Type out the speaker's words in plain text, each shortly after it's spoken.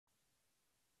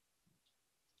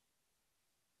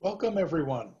Welcome,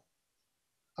 everyone.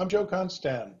 I'm Joe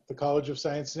Constan, the College of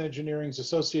Science and Engineering's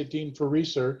Associate Dean for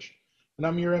Research, and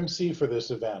I'm your MC for this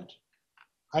event.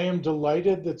 I am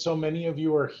delighted that so many of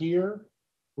you are here.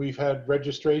 We've had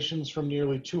registrations from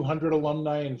nearly 200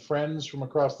 alumni and friends from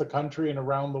across the country and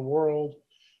around the world,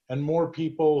 and more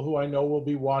people who I know will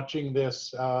be watching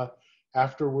this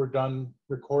after we're done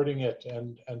recording it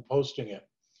and posting it.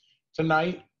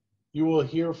 Tonight, you will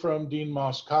hear from Dean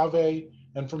Moscave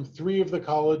and from 3 of the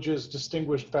college's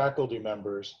distinguished faculty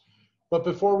members. But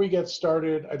before we get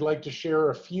started, I'd like to share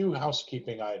a few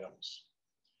housekeeping items.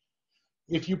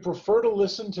 If you prefer to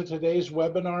listen to today's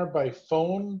webinar by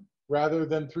phone rather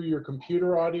than through your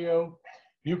computer audio,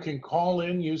 you can call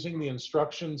in using the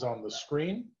instructions on the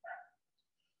screen.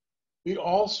 We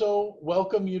also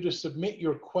welcome you to submit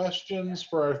your questions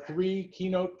for our 3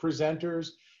 keynote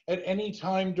presenters at any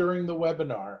time during the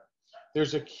webinar.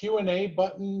 There's a Q&A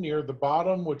button near the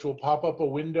bottom, which will pop up a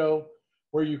window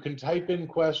where you can type in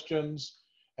questions,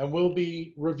 and we'll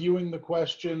be reviewing the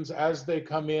questions as they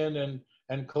come in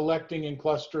and collecting and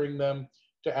clustering them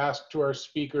to ask to our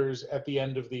speakers at the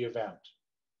end of the event.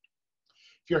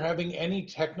 If you're having any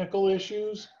technical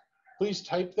issues, please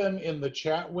type them in the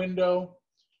chat window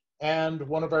and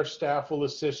one of our staff will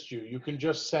assist you. You can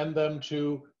just send them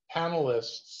to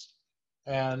panelists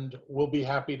and we'll be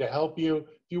happy to help you.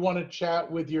 If you want to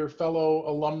chat with your fellow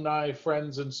alumni,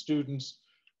 friends, and students,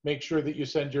 make sure that you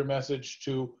send your message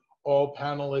to all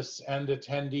panelists and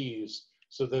attendees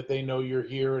so that they know you're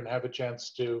here and have a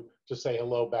chance to say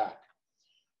hello back.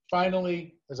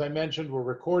 Finally, as I mentioned, we're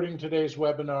recording today's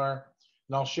webinar,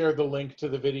 and I'll share the link to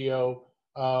the video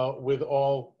with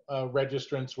all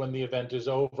registrants when the event is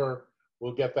over.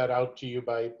 We'll get that out to you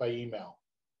by email.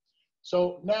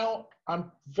 So now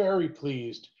I'm very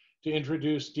pleased to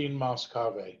introduce Dean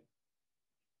Moscave.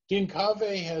 Dean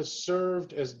Cave has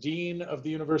served as Dean of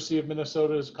the University of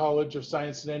Minnesota's College of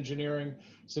Science and Engineering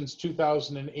since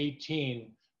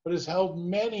 2018, but has held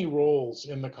many roles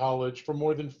in the college for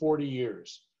more than 40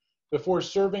 years. Before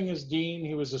serving as Dean,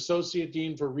 he was Associate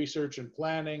Dean for Research and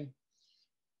Planning.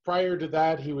 Prior to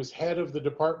that, he was head of the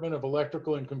Department of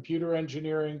Electrical and Computer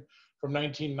Engineering from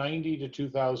 1990 to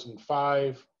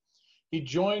 2005. He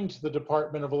joined the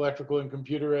Department of Electrical and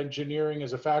Computer Engineering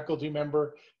as a faculty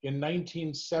member in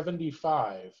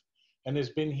 1975 and has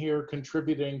been here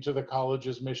contributing to the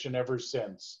college's mission ever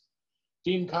since.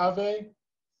 Dean Cave,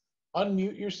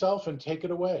 unmute yourself and take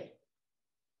it away.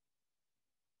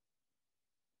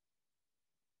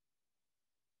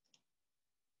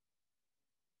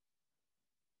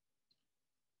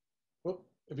 Well,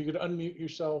 if you could unmute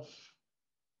yourself,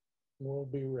 we'll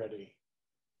be ready.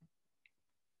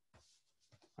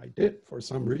 I did. For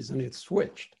some reason, it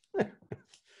switched.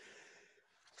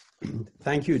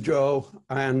 Thank you, Joe,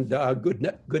 and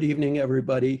good evening,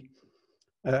 everybody.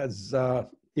 As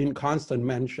Dean Constant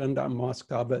mentioned, I'm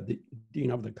Moscave, the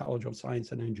Dean of the College of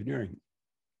Science and Engineering.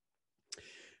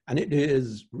 And it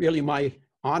is really my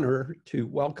honor to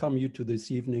welcome you to this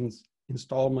evening's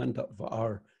installment of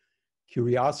our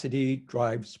Curiosity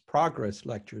Drives Progress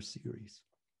lecture series.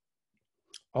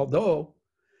 Although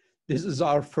this is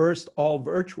our first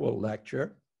all-virtual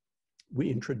lecture, we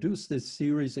introduced this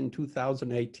series in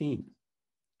 2018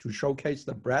 to showcase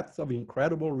the breadth of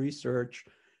incredible research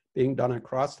being done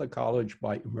across the college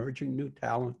by emerging new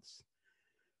talents,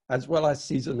 as well as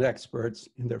seasoned experts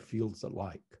in their fields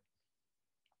alike.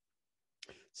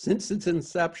 Since its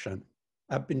inception,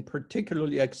 I've been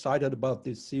particularly excited about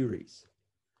this series.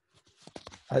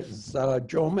 As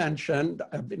Joe mentioned,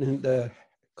 I've been in the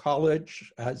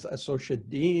college as Associate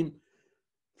Dean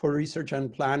for Research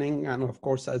and Planning, and of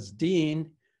course as Dean.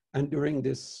 And during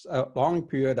this long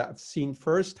period, I've seen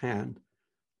firsthand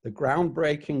the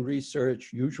groundbreaking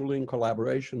research, usually in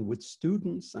collaboration with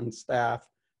students and staff,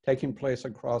 taking place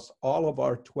across all of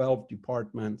our 12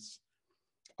 departments,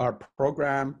 our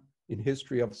program in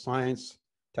History of Science,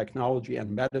 Technology,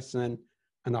 and Medicine,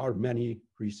 and our many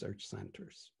research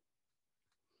centers.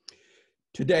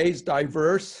 Today's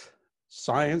diverse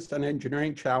science and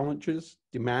engineering challenges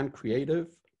demand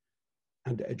creative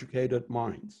and educated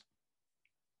minds.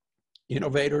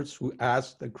 Innovators who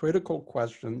ask the critical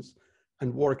questions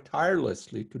and work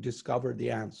tirelessly to discover the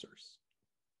answers.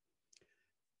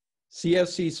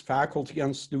 CSE's faculty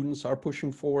and students are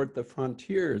pushing forward the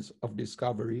frontiers of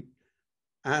discovery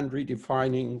and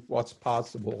redefining what's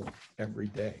possible every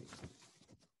day.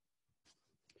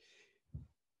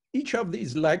 Each of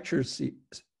these lectures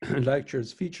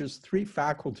features 3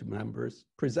 faculty members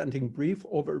presenting brief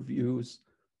overviews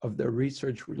of their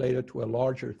research related to a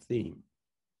larger theme.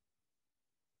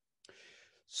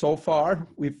 So far,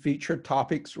 we've featured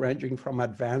topics ranging from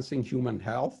advancing human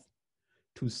health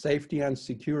to safety and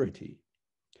security.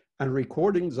 And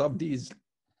recordings of these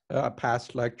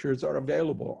past lectures are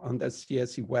available on the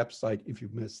CSE website if you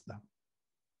missed them.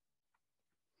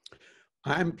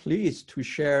 I'm pleased to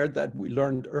share that we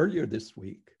learned earlier this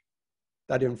week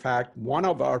that in fact, one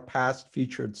of our past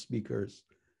featured speakers,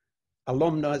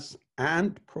 alumnus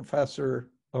and professor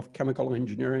of chemical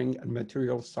engineering and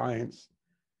material science,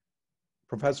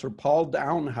 Professor Paul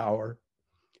Downhauer,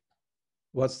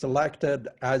 was selected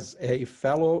as a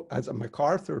fellow, as a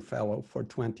MacArthur Fellow for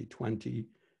 2020,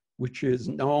 which is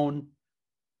known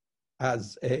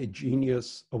as a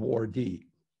Genius Awardee,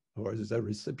 or is a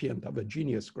recipient of a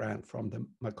Genius Grant from the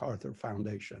MacArthur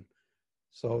Foundation.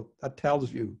 So that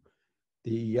tells you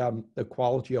the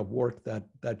quality of work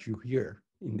that you hear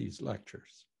in these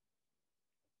lectures.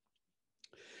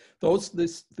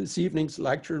 This evening's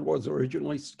lecture was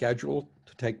originally scheduled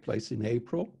to take place in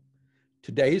April.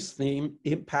 Today's theme,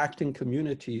 impacting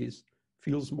communities,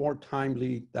 feels more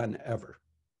timely than ever.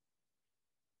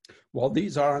 While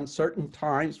these are uncertain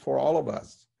times for all of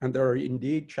us, and there are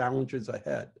indeed challenges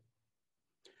ahead,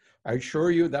 I assure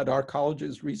you that our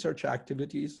college's research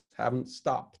activities haven't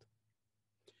stopped.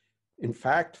 In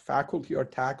fact, faculty are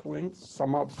tackling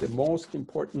some of the most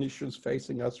important issues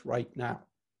facing us right now,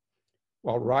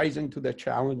 while rising to the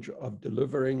challenge of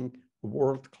delivering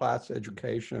world-class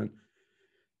education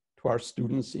to our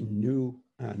students in new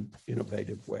and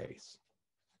innovative ways.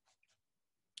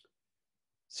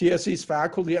 CSE's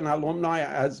faculty and alumni,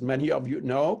 as many of you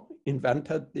know,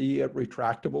 invented the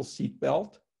retractable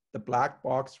seatbelt, the black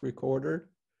box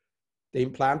recorder, the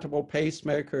implantable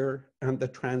pacemaker, and the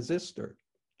transistor,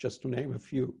 just to name a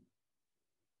few.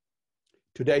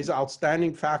 Today's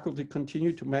outstanding faculty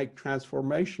continue to make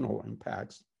transformational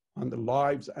impacts on the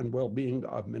lives and well-being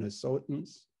of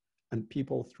Minnesotans and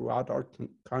people throughout our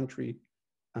country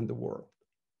and the world.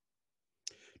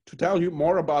 To tell you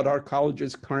more about our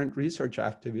college's current research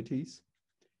activities,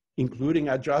 including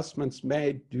adjustments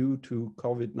made due to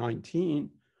COVID-19,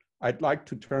 I'd like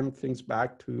to turn things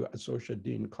back to Associate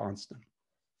Dean Constant.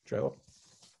 Joe?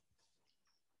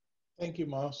 Thank you,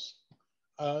 Moss.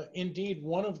 Indeed,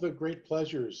 one of the great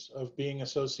pleasures of being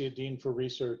Associate Dean for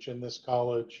Research in this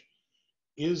college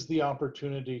is the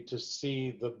opportunity to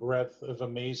see the breadth of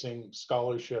amazing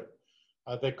scholarship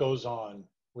that goes on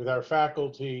with our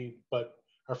faculty, but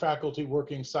our faculty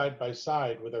working side by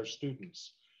side with our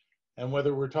students. And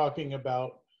whether we're talking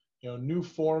about new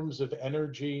forms of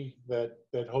energy that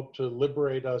hope to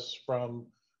liberate us from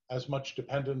as much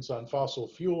dependence on fossil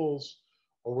fuels,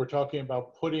 or we're talking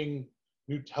about putting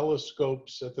new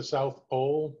telescopes at the South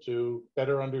Pole to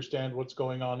better understand what's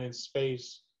going on in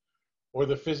space, or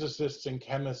the physicists and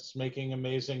chemists making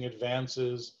amazing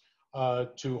advances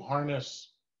to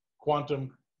harness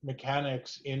quantum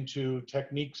mechanics into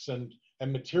techniques and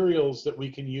materials that we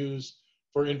can use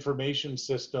for information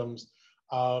systems.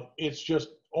 It's just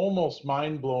almost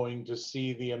mind-blowing to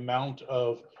see the amount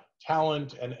of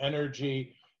talent and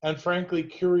energy and frankly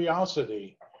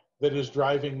curiosity that is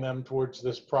driving them towards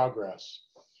this progress.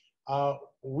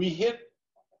 We hit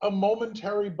a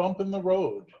momentary bump in the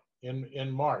road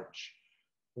in March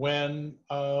when,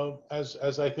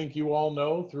 as I think you all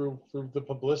know through the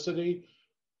publicity,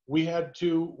 we had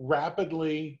to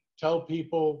rapidly tell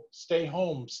people, stay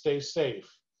home, stay safe.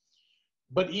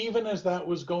 But even as that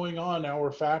was going on,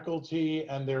 our faculty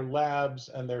and their labs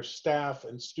and their staff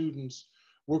and students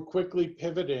were quickly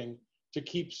pivoting to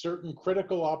keep certain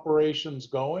critical operations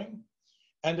going,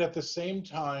 and at the same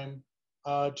time,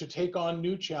 to take on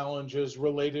new challenges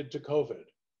related to COVID.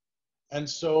 And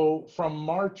so from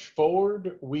March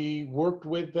forward, we worked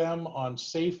with them on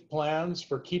safe plans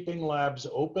for keeping labs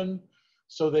open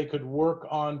so they could work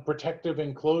on protective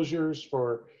enclosures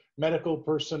for medical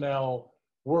personnel,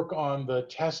 work on the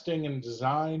testing and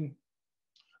design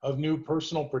of new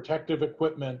personal protective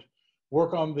equipment,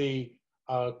 work on the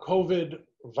COVID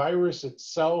virus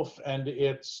itself and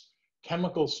its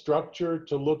chemical structure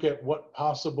to look at what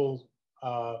possible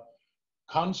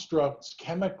constructs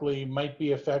chemically might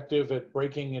be effective at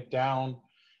breaking it down,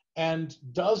 and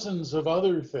dozens of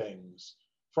other things,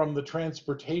 from the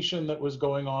transportation that was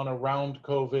going on around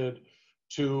COVID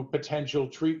to potential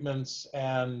treatments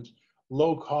and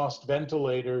low-cost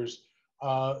ventilators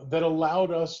that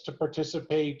allowed us to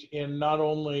participate in not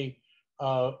only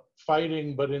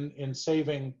fighting, but in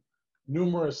saving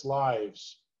numerous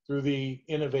lives through the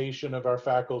innovation of our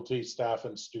faculty, staff,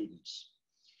 and students.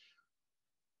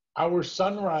 Our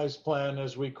Sunrise Plan,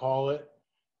 as we call it,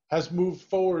 has moved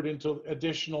forward into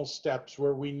additional steps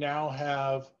where we now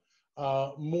have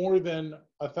more than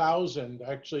 1,000,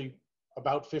 actually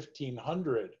about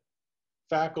 1,500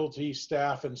 faculty,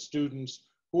 staff, and students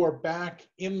who are back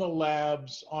in the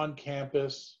labs on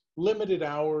campus, limited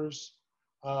hours,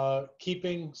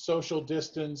 keeping social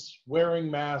distance, wearing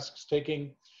masks,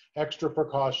 taking extra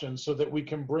precautions so that we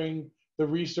can bring the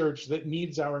research that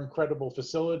needs our incredible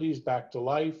facilities back to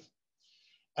life.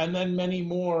 And then many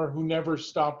more who never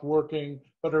stopped working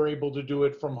but are able to do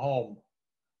it from home,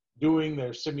 doing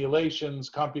their simulations,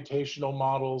 computational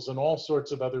models, and all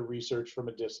sorts of other research from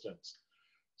a distance.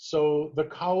 So the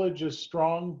college is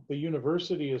strong, the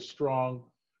university is strong,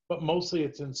 but mostly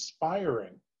it's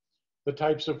inspiring the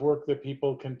types of work that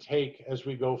people can take as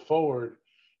we go forward.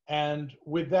 And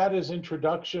with that as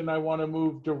introduction, I want to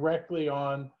move directly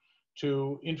on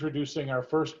to introducing our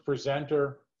first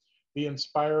presenter, the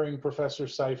inspiring Professor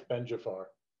Saif Ben-Jafar.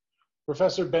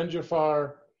 Professor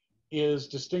Ben-Jafar is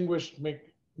Distinguished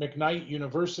McKnight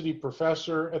University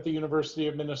Professor at the University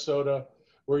of Minnesota,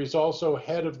 where he's also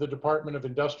head of the Department of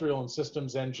Industrial and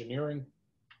Systems Engineering.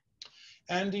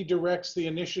 And he directs the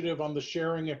initiative on the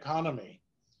sharing economy.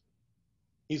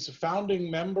 He's a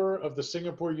founding member of the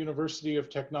Singapore University of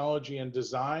Technology and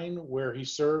Design, where he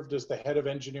served as the head of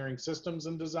engineering systems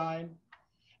and design.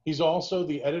 He's also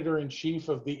the editor-in-chief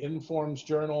of the Informs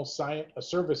journal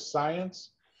Service Science,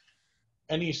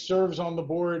 and he serves on the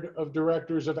board of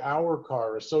directors of Our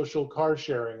Car, a social car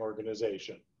sharing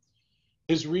organization.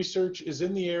 His research is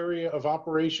in the area of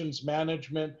operations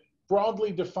management,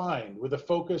 broadly defined, with a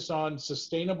focus on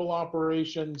sustainable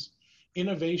operations,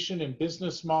 innovation in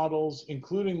business models,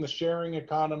 including the sharing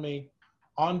economy,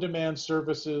 on-demand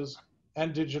services,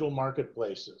 and digital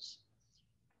marketplaces.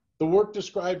 The work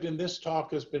described in this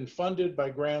talk has been funded by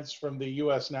grants from the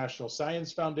US National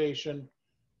Science Foundation,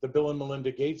 the Bill and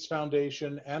Melinda Gates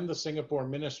Foundation, and the Singapore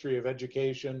Ministry of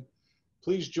Education.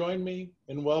 Please join me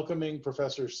in welcoming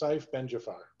Professor Saif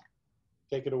Ben-Jafar.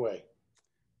 Take it away.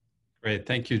 Great,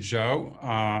 thank you, Joe.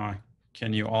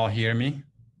 Can you all hear me?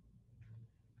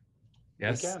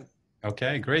 Yes. We can.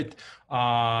 Okay, great.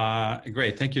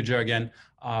 Great. Thank you, Joe, again,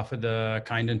 for the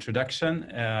kind introduction.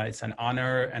 It's an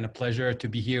honor and a pleasure to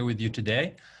be here with you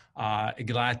today.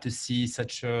 Glad to see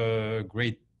such a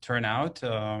great turnout.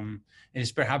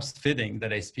 It's perhaps fitting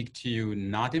that I speak to you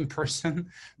not in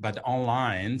person, but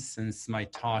online, since my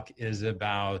talk is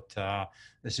about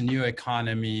this new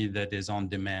economy that is on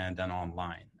demand and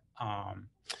online.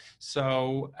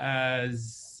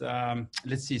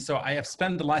 Let's see, so I have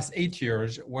spent the last 8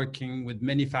 years working with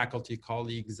many faculty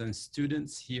colleagues and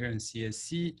students here in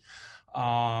CSE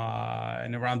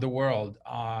and around the world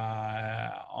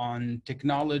on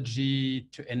technology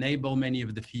to enable many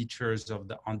of the features of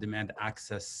the on-demand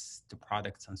access to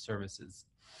products and services.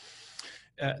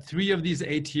 3 of these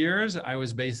 8 years, I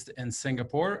was based in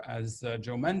Singapore, as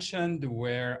Joe mentioned,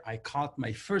 where I caught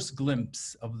my first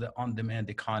glimpse of the on-demand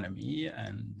economy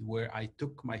and where I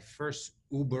took my first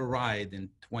Uber ride in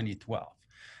 2012.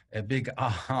 A big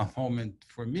aha moment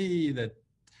for me that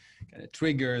kind of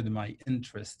triggered my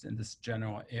interest in this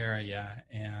general area.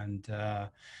 And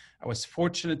I was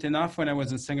fortunate enough when I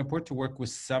was in Singapore to work with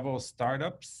several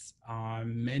startups.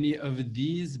 Many of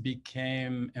these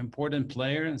became important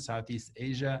players in Southeast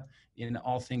Asia in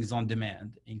all things on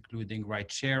demand, including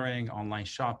ride sharing, online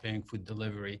shopping, food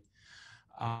delivery.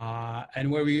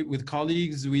 And where with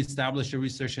colleagues, we established a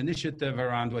research initiative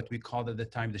around what we called at the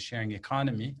time the sharing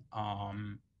economy.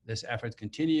 This effort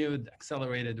continued,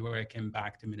 accelerated where I came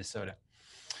back to Minnesota.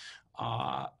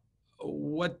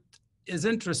 What is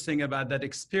interesting about that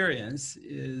experience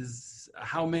is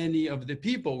how many of the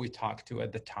people we talked to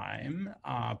at the time,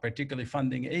 particularly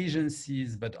funding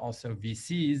agencies, but also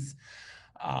VCs,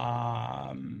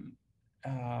 how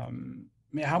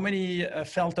many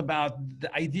felt about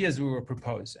the ideas we were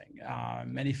proposing.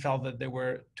 Many felt that they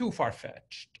were too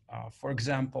far-fetched. For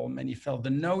example, many felt the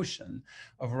notion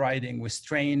of riding with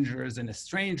strangers in a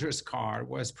stranger's car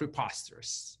was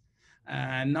preposterous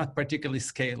and not particularly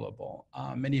scalable.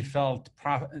 Many felt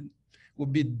it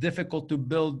would be difficult to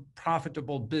build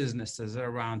profitable businesses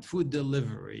around food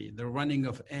delivery, the running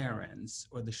of errands,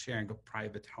 or the sharing of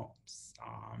private homes.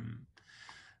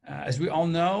 As we all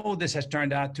know, this has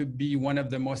turned out to be one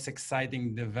of the most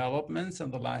exciting developments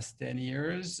in the last 10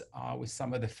 years, with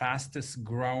some of the fastest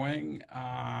growing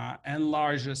and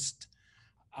largest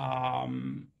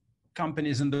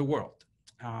companies in the world,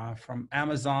 from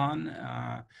Amazon,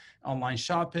 online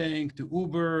shopping, to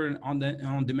Uber,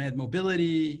 on-demand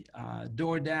mobility,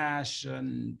 DoorDash,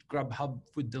 and Grubhub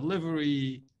food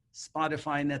delivery,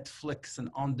 Spotify, Netflix, and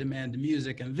on-demand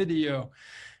music and video.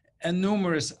 and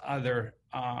numerous other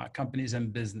companies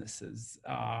and businesses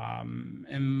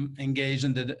engaged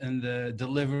in the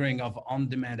delivering of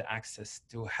on-demand access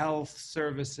to health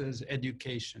services,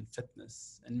 education,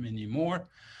 fitness, and many more.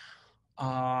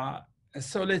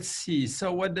 So let's see.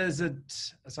 So what does it,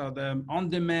 so the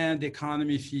on-demand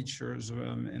economy features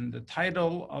in the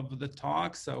title of the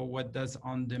talk. So what does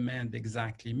on-demand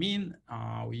exactly mean?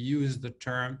 We use the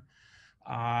term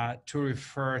to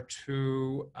refer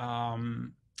to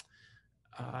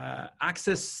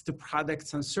access to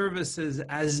products and services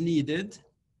as needed.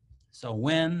 So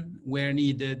when, where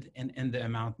needed, and in the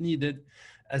amount needed,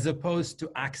 as opposed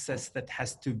to access that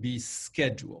has to be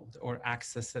scheduled or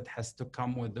access that has to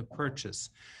come with the purchase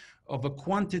of a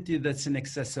quantity that's in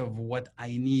excess of what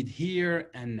I need here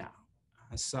and now.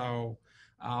 So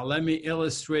let me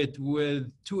illustrate with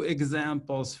two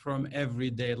examples from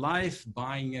everyday life,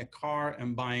 buying a car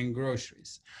and buying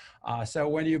groceries. So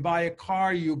when you buy a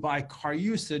car, you buy car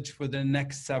usage for the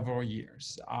next several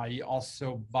years. You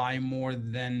also buy more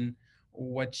than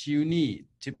what you need,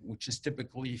 which is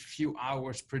typically a few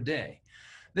hours per day.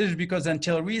 This is because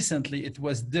until recently, it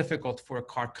was difficult for a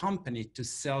car company to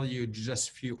sell you just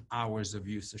a few hours of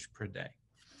usage per day.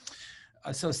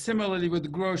 So similarly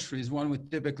with groceries, one would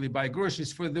typically buy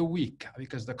groceries for the week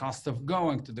because the cost of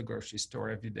going to the grocery store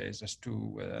every day is just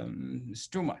too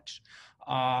much.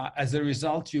 As a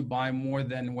result, you buy more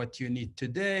than what you need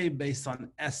today based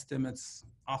on estimates,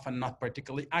 often not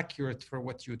particularly accurate for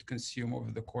what you would consume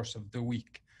over the course of the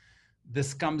week.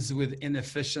 This comes with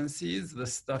inefficiencies. The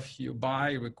stuff you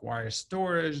buy requires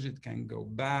storage. It can go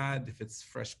bad if it's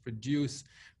fresh produce,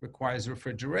 requires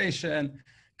refrigeration,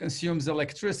 consumes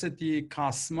electricity,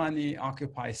 costs money,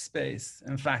 occupies space.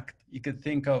 In fact, you could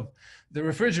think of the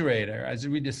refrigerator as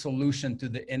really a solution to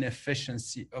the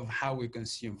inefficiency of how we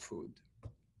consume food.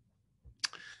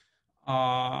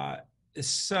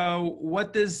 So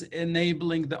what is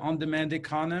enabling the on-demand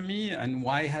economy, and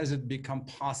why has it become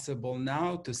possible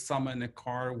now to summon a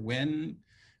car when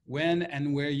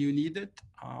and where you need it?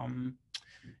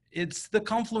 It's the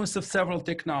confluence of several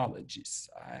technologies,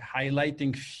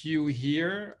 highlighting few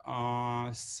here.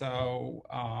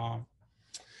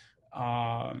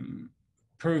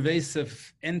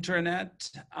 Pervasive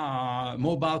internet,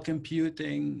 mobile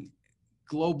computing,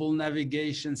 global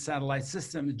navigation, satellite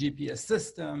system, GPS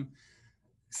system,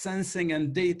 sensing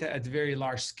and data at very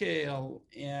large scale,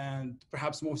 and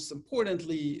perhaps most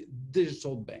importantly,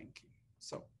 digital banking.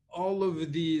 So all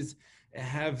of these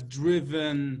have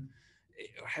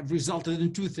resulted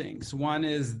in two things. One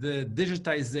is the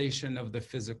digitization of the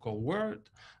physical world,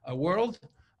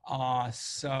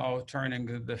 so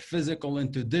turning the physical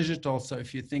into digital. So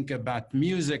if you think about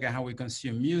music and how we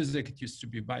consume music, it used to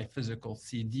be by physical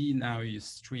CD, now you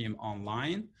stream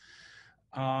online.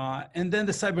 And then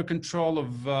the cyber control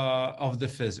of the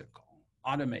physical,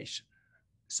 automation.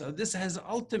 So this has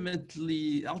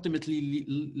ultimately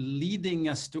leading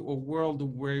us to a world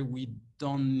where we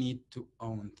don't need to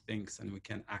own things and we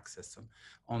can access them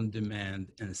on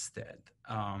demand instead.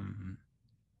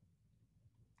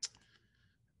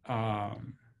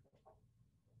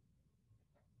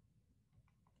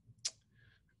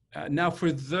 Now,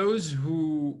 for those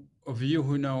of you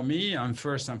who know me, I'm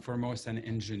first and foremost an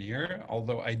engineer,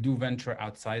 although I do venture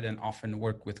outside and often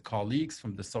work with colleagues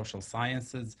from the social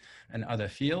sciences and other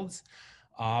fields.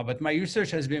 But my research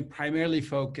has been primarily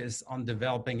focused on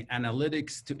developing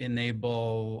analytics to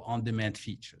enable on-demand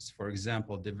features. For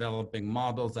example, developing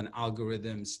models and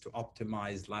algorithms to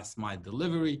optimize last mile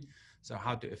delivery. So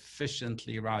how to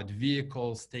efficiently route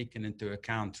vehicles, taking into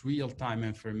account real-time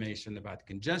information about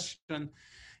congestion,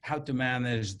 how to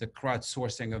manage the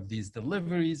crowdsourcing of these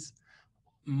deliveries,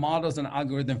 models and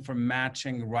algorithms for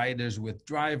matching riders with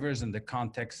drivers in the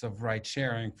context of ride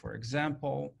sharing, for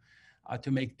example, to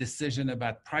make decisions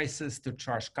about prices to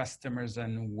charge customers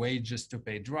and wages to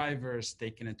pay drivers,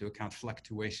 taking into account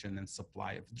fluctuation in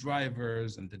supply of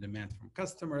drivers and the demand from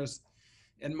customers,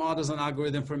 and models and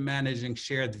algorithms for managing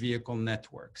shared vehicle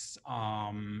networks,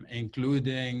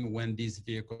 including when these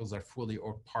vehicles are fully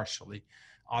or partially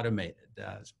automated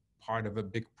as part of a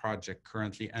big project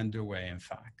currently underway, in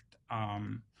fact.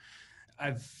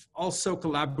 I've also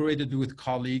collaborated with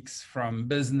colleagues from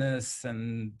business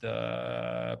and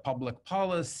public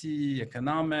policy,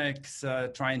 economics,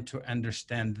 trying to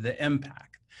understand the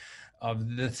impact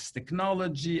of this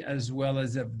technology as well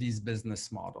as of these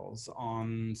business models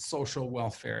on social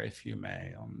welfare, if you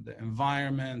may, on the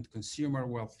environment, consumer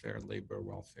welfare, labor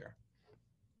welfare.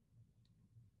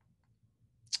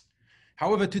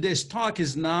 However, today's talk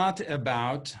is not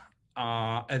about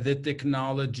the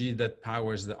technology that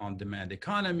powers the on-demand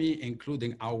economy,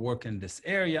 including our work in this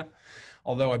area.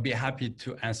 although I'd be happy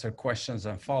to answer questions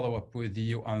and follow up with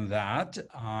you on that.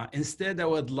 Instead, I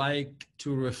would like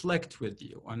to reflect with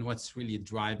you on what's really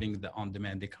driving the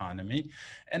on-demand economy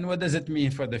and what does it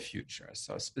mean for the future.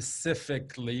 So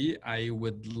specifically, I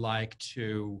would like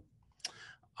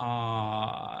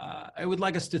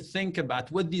us to think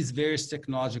about what these various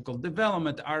technological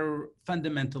developments are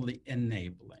fundamentally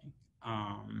enabling.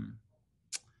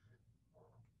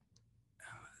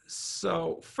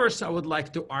 So first, I would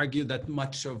like to argue that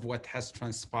much of what has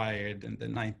transpired in the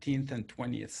 19th and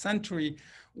 20th century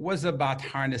was about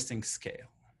harnessing scale.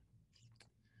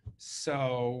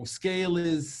 So scale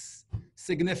is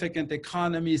significant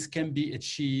economies can be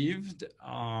achieved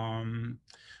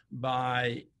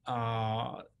by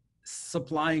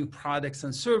supplying products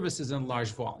and services in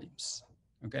large volumes.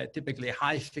 Okay, typically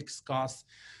high fixed costs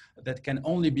that can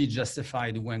only be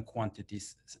justified when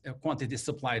quantities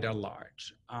supplied are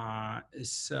large.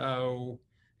 So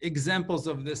examples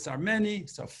of this are many.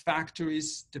 So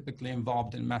factories typically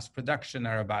involved in mass production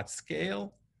are about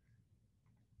scale.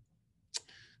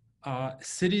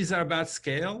 Cities are about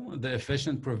scale, the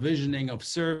efficient provisioning of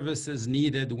services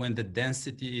needed when the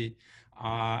density,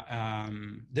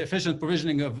 the efficient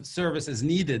provisioning of services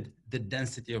needed the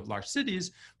density of large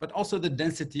cities, but also the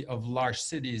density of large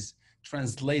cities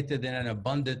translated in an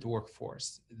abundant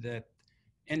workforce that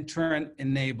in turn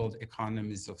enabled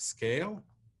economies of scale.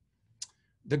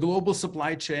 The global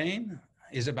supply chain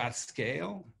is about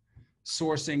scale,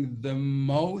 sourcing the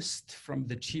most from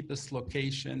the cheapest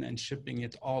location and shipping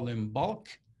it all in bulk.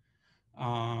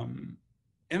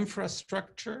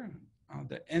 Infrastructure,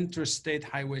 the interstate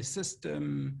highway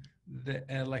system, the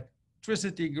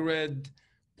electricity grid,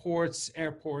 ports,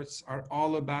 airports are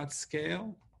all about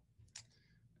scale.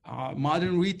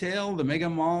 Modern retail, the mega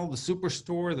mall, the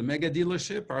superstore, the mega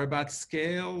dealership are about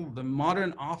scale. The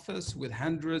modern office with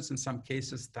hundreds, in some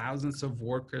cases, thousands of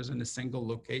workers in a single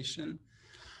location.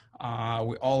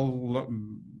 We all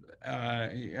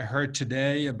heard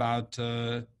today about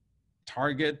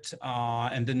Target,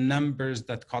 and the numbers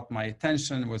that caught my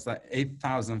attention was that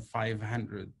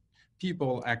 8,500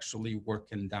 people actually work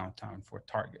in downtown for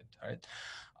Target, right?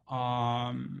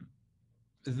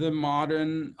 The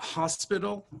modern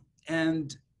hospital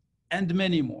and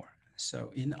many more. So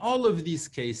in all of these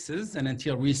cases, and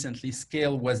until recently,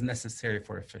 scale was necessary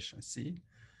for efficiency.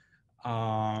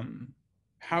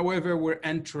 However, we're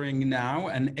entering now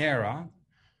an era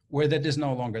where that is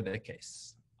no longer the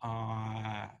case.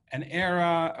 An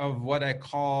era of what I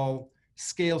call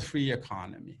scale-free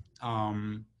economy.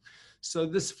 So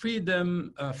this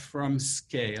freedom from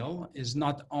scale is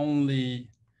not only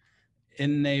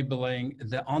enabling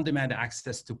the on-demand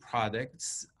access to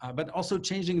products, but also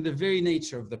changing the very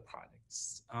nature of the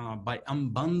products by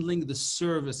unbundling the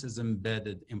services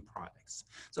embedded in products.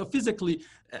 So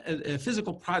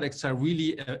physical products are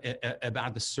really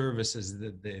about the services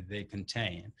that they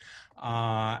contain.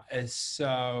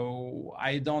 So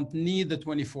I don't need the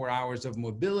 24 hours of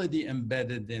mobility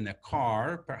embedded in a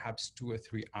car, perhaps 2 or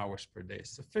 3 hours per day is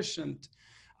sufficient.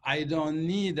 I don't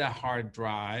need a hard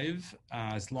drive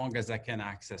as long as I can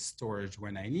access storage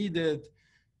when I need it.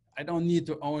 I don't need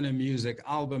to own a music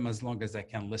album as long as I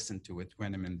can listen to it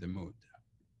when I'm in the mood.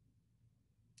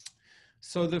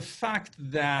 So the fact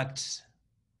that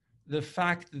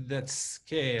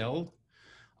scale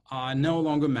no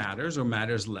longer matters or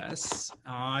matters less,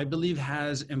 I believe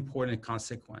has important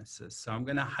consequences. So I'm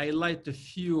going to highlight a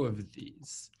few of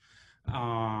these. What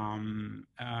I'm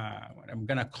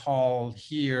going to call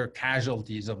here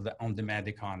casualties of the on-demand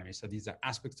economy. So these are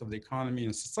aspects of the economy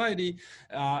and society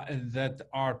that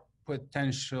are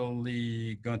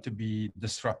potentially going to be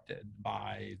disrupted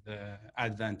by the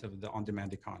advent of the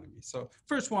on-demand economy. So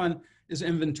first one is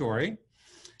inventory.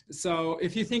 So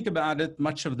if you think about it,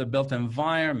 much of the built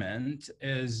environment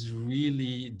is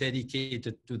really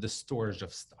dedicated to the storage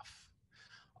of stuff.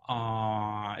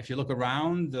 If you look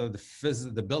around,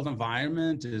 the built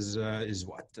environment is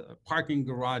what? Parking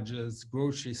garages,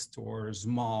 grocery stores,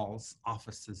 malls,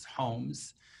 offices,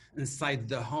 homes. Inside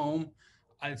the home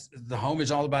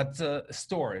is all about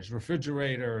storage,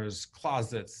 refrigerators,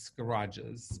 closets,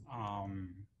 garages.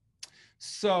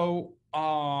 So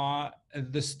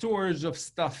the storage of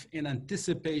stuff in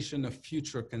anticipation of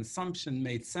future consumption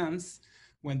made sense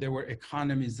when there were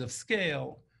economies of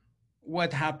scale.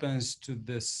 What happens to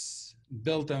this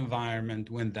built environment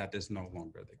when that is no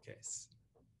longer the case?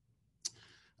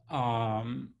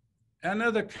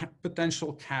 Another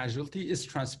potential casualty is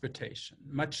transportation.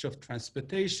 Much of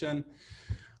transportation,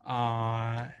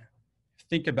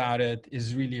 think about it,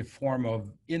 is really a form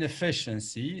of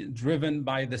inefficiency driven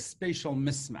by the spatial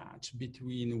mismatch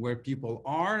between where people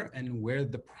are and where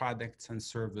the products and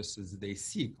services they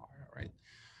seek are, right?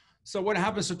 So what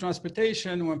happens to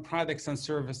transportation when products and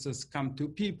services come to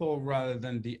people rather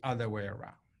than the other way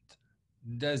around?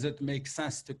 Does it make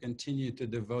sense to continue to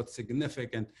devote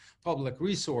significant public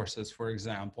resources, for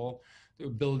example, to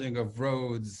building of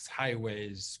roads,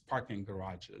 highways, parking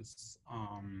garages?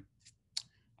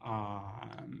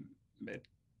 It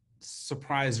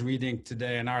surprised reading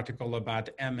today an article about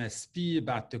MSP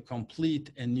about to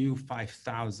complete a new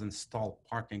 5,000 stall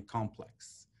parking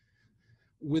complex.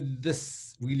 Would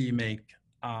this really make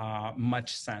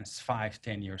much sense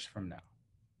 5-10 years from now?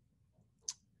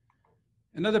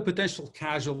 Another potential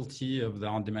casualty of the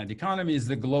on-demand economy is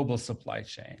the global supply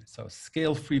chain. So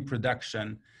scale-free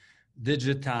production,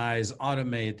 digitized,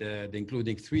 automated,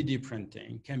 including 3D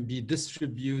printing, can be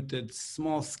distributed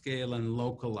small scale and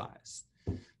localized.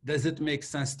 Does it make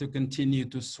sense to continue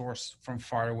to source from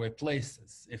faraway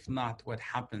places? If not, what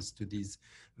happens to these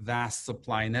vast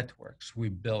supply networks we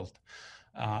built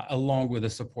along with the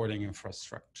supporting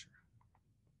infrastructure?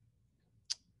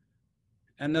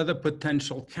 Another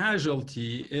potential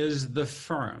casualty is the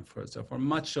firm. So for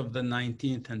much of the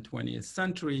 19th and 20th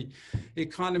century, the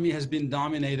economy has been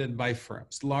dominated by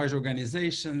firms, large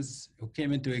organizations who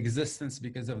came into existence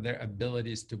because of their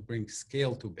abilities to bring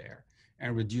scale to bear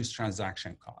and reduce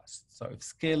transaction costs. So if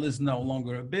scale is no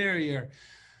longer a barrier,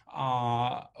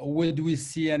 would we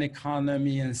see an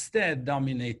economy instead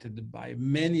dominated by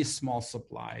many small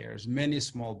suppliers, many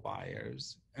small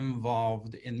buyers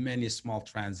involved in many small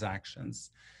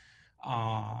transactions,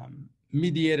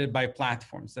 mediated by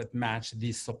platforms that match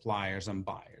these suppliers and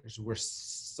buyers? We're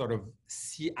sort of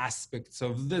see aspects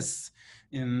of this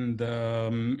in the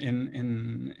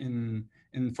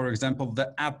for example,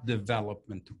 the app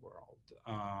development world.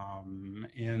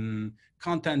 In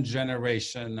content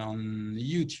generation on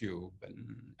YouTube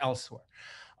and elsewhere.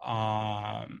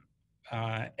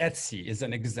 Etsy is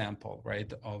an example,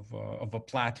 right, of a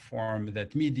platform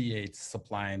that mediates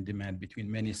supply and demand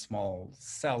between many small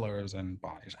sellers and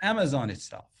buyers. Amazon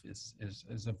itself is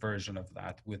a version of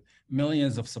that, with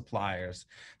millions of suppliers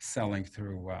selling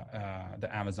through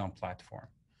the Amazon platform.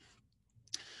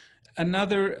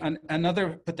 Another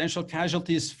potential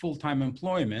casualty is full-time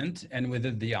employment and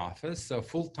within the office. So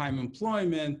full-time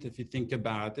employment, if you think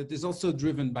about it, is also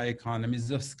driven by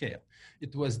economies of scale.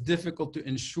 It was difficult to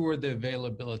ensure the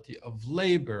availability of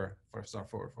labor for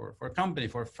a company,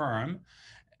 for a firm,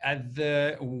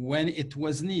 when it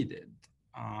was needed,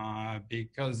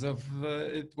 because of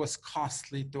it was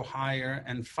costly to hire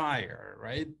and fire,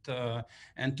 right,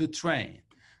 and to train.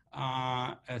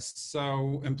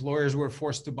 So employers were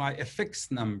forced to buy a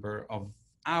fixed number of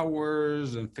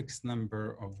hours and fixed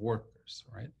number of workers,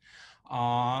 right?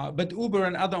 But Uber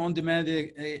and other on-demand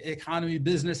economy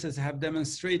businesses have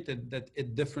demonstrated that a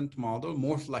different model,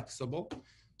 more flexible,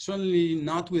 certainly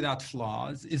not without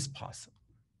flaws, is possible.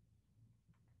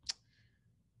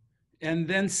 And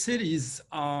then cities,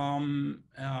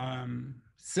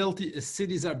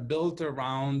 cities are built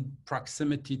around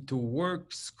proximity to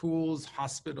work, schools,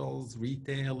 hospitals,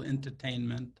 retail,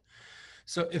 entertainment.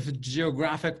 So if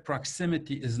geographic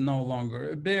proximity is no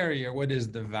longer a barrier, what is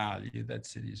the value that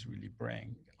cities really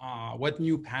bring? What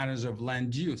new patterns of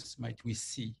land use might we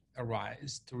see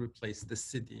arise to replace the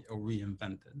city or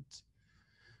reinvent it?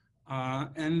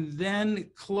 And then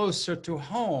closer to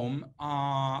home,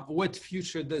 what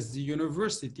future does the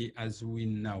university as we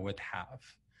know it have?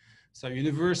 So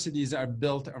universities are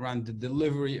built around the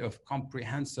delivery of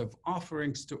comprehensive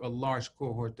offerings to a large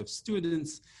cohort of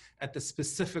students at a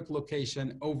specific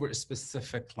location over a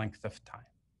specific length of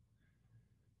time.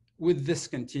 Would this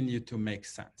continue to make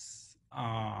sense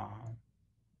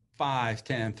 5,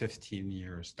 10, 15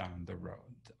 years down the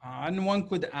road? And one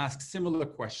could ask similar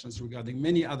questions regarding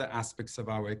many other aspects of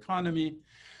our economy,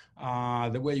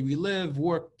 the way we live,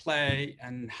 work, play,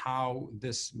 and how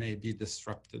this may be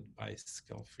disrupted by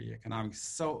skill-free economics.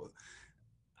 So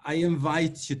I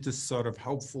invite you to sort of,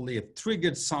 hopefully it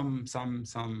triggered some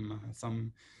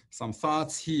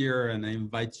thoughts here, and I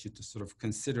invite you to sort of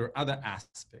consider other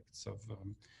aspects of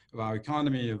our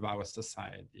economy, of our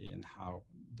society, and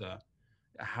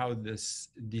how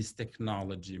these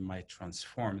technology might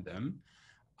transform them.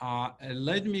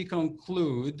 Let me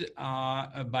conclude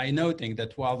by noting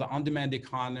that while the on-demand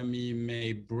economy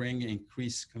may bring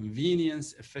increased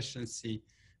convenience, efficiency,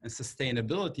 and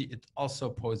sustainability, it also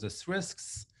poses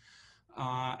risks.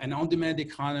 An on-demand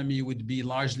economy would be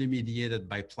largely mediated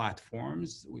by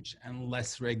platforms, which,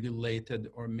 unless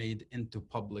regulated or made into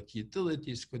public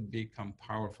utilities, could become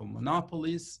powerful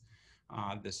monopolies.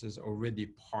 This is already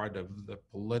part of the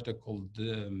political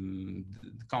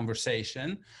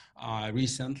conversation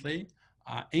recently.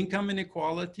 Income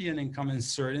inequality and income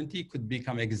uncertainty could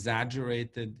become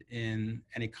exaggerated in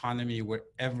an economy where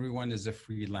everyone is a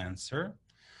freelancer.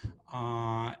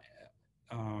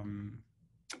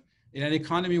 In an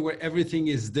economy where everything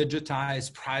is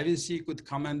digitized, privacy could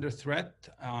come under threat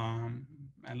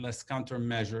unless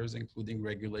countermeasures, including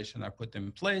regulation, are put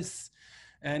in place.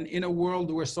 And in a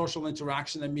world where social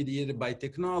interaction is mediated by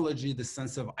technology, the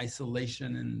sense of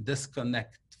isolation and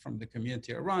disconnect from the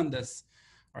community around us,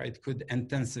 right, could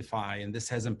intensify. And this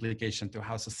has implication to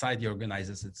how society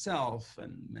organizes itself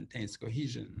and maintains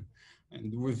cohesion.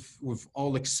 And we've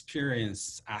all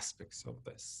experienced aspects of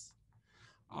this.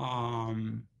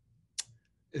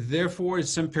 Therefore,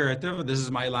 it's imperative, this is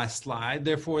my last slide,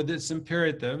 therefore it's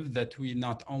imperative that we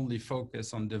not only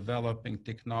focus on developing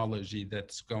technology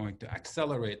that's going to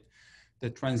accelerate the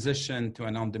transition to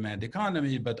an on-demand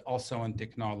economy, but also on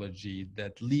technology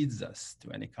that leads us to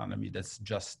an economy that's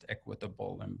just,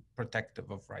 equitable, and protective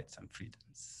of rights and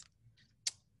freedoms.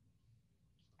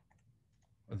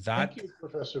 With that, thank you,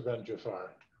 Professor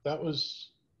Ben-Jafar. That was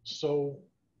so,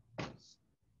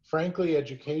 frankly,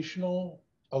 educational,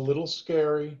 a little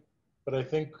scary, but I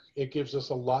think it gives us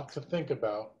a lot to think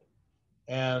about.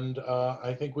 And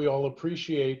I think we all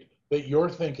appreciate that you're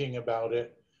thinking about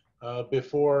it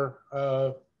before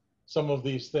some of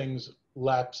these things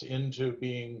lapse into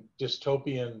being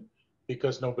dystopian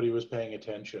because nobody was paying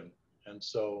attention. And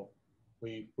so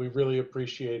we really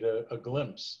appreciate a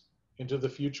glimpse into the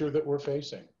future that we're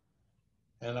facing.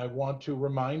 And I want to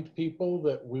remind people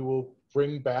that we will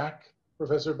bring back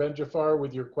Professor Ben-Jafar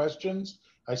with your questions.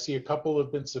 I see a couple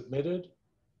have been submitted,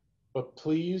 but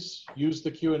please use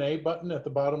the Q&A button at the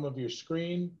bottom of your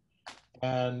screen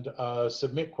and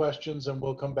submit questions, and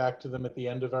we'll come back to them at the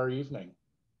end of our evening.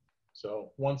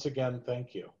 So once again,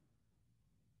 thank you.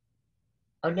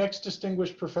 Our next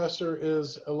distinguished professor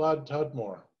is Elad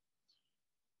Tadmor.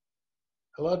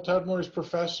 Elad Tadmor is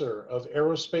professor of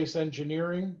aerospace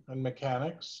engineering and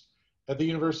mechanics at the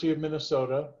University of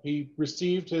Minnesota. He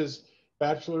received his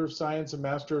Bachelor of Science and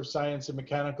Master of Science in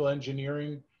Mechanical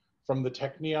Engineering from the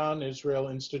Technion Israel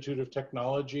Institute of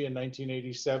Technology in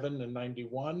 1987 and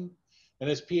 91, and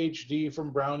his PhD from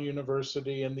Brown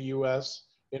University in the US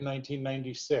in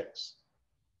 1996.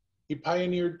 He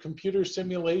pioneered computer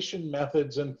simulation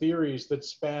methods and theories that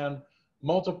span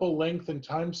multiple length and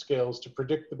timescales to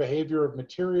predict the behavior of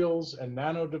materials and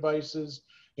nanodevices,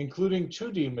 including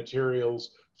 2D materials,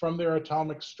 from their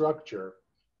atomic structure.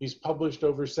 He's published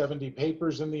over 70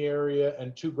 papers in the area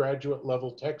and 2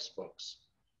 graduate-level textbooks.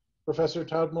 Professor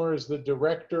Tadmor is the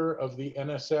director of the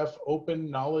NSF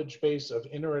Open Knowledge Base of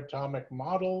Interatomic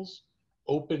Models,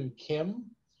 OpenKIM,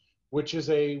 which is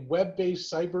a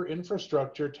web-based cyber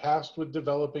infrastructure tasked with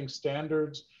developing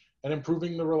standards and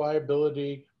improving the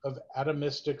reliability of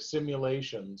atomistic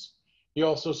simulations. He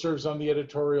also serves on the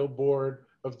editorial board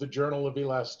of the Journal of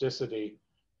Elasticity.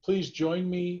 Please join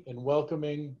me in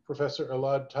welcoming Professor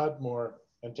Elad Tadmor,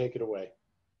 and take it away.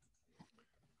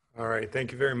 All right,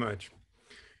 thank you very much.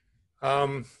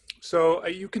 So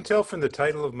you can tell from the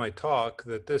title of my talk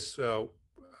that this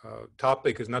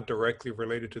topic is not directly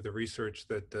related to the research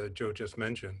that Joe just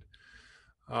mentioned.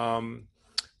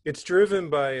 It's driven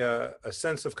by a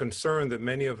sense of concern that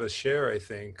many of us share, I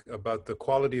think, about the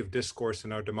quality of discourse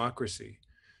in our democracy.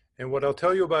 And what I'll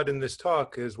tell you about in this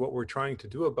talk is what we're trying to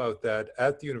do about that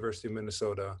at the University of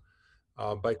Minnesota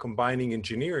by combining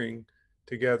engineering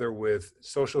together with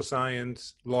social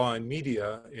science, law, and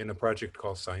media in a project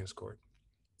called Science Court.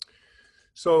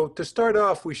 So to start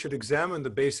off, we should examine the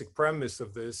basic premise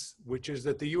of this, which is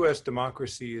that the US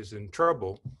democracy is in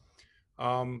trouble.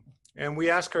 And we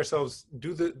ask ourselves,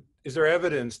 is there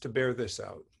evidence to bear this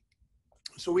out?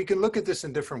 So we can look at this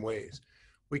in different ways.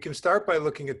 We can start by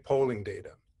looking at polling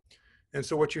data. And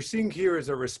so what you're seeing here is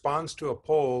a response to a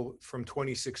poll from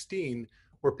 2016,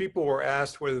 where people were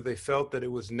asked whether they felt that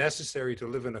it was necessary to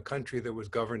live in a country that was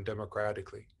governed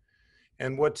democratically.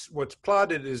 And what's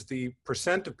plotted is the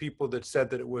percent of people that said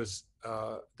that it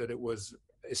was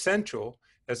essential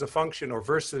as a function, or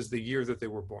versus the year that they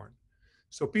were born.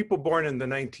 So people born in the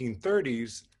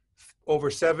 1930s, over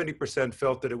 70%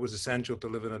 felt that it was essential to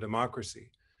live in a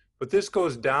democracy. But this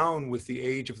goes down with the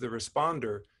age of the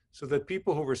responder, so that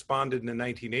people who responded in the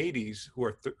 1980s, who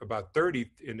are about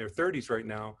 30 in their 30s right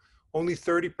now, only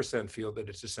 30% feel that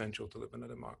it's essential to live in a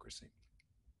democracy.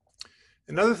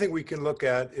 Another thing we can look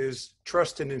at is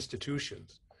trust in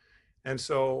institutions. And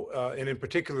so, and in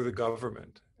particular, the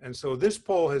government. And so this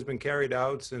poll has been carried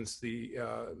out since the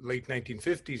late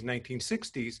 1950s,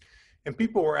 1960s, And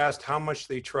people were asked how much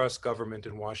they trust government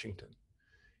in Washington.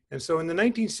 And so in the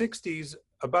 1960s,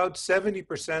 about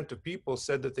 70% of people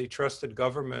said that they trusted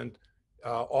government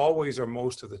always or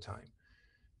most of the time.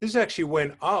 This actually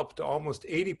went up to almost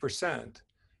 80%,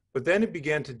 but then it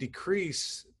began to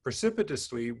decrease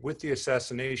precipitously with the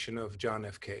assassination of John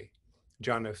F.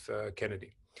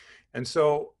 Kennedy. And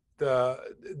so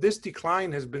this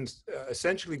decline has been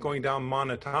essentially going down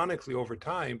monotonically over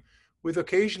time, with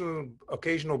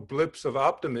occasional blips of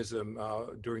optimism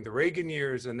during the Reagan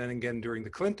years and then again during the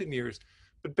Clinton years.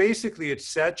 But basically it's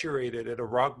saturated at a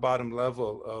rock bottom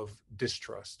level of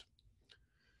distrust.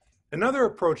 Another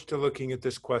approach to looking at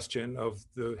this question of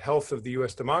the health of the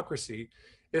US democracy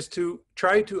is to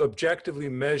try to objectively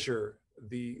measure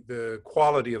the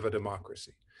quality of a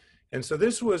democracy. And so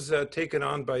this was taken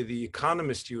on by the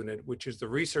Economist Unit, which is the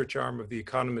research arm of the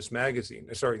Economist magazine,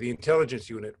 the Intelligence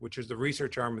Unit, which is the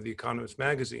research arm of the Economist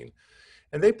magazine.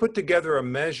 And they put together a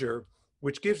measure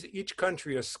which gives each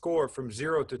country a score from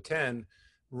 0 to 10,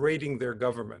 rating their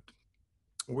government,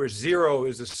 where 0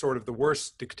 is a sort of the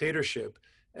worst dictatorship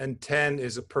and 10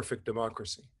 is a perfect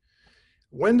democracy.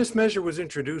 When this measure was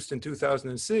introduced in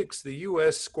 2006, the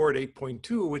US scored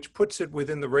 8.2, which puts it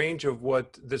within the range of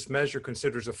what this measure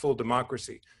considers a full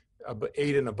democracy,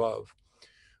 8 and above.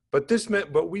 But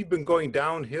we've been going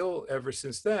downhill ever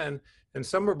since then, and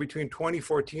somewhere between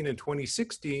 2014 and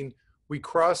 2016, we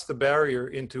crossed the barrier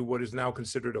into what is now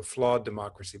considered a flawed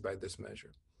democracy by this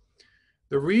measure.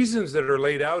 The reasons that are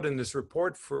laid out in this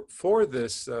report for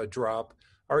this drop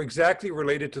are exactly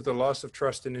related to the loss of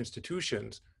trust in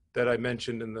institutions that I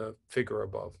mentioned in the figure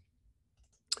above.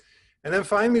 And then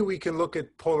finally, we can look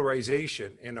at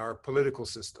polarization in our political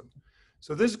system.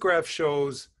 So this graph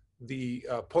shows the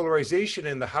polarization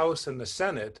in the House and the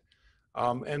Senate.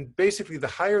 And basically, the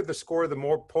higher the score, the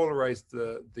more polarized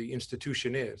the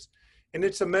institution is. And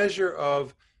it's a measure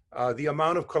of the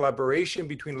amount of collaboration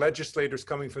between legislators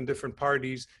coming from different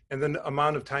parties and the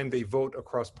amount of time they vote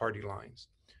across party lines.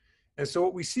 And so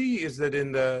what we see is that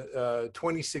in the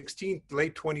 2016,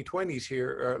 late 2020s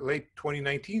here, late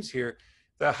 2019s here,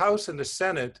 the House and the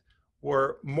Senate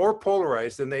were more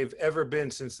polarized than they've ever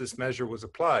been since this measure was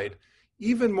applied,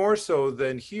 even more so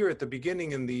than here at the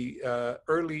beginning in the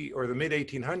early or the mid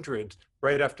 1800s,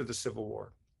 right after the Civil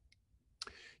War.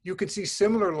 You can see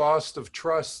similar loss of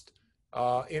trust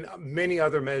in many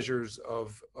other measures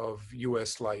of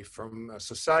US life, from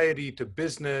society to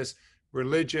business,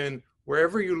 religion.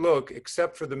 Wherever you look,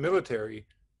 except for the military,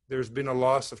 there's been a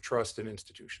loss of trust in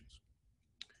institutions.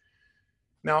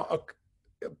 Now,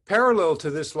 parallel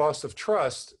to this loss of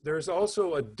trust, there's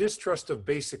also a distrust of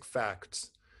basic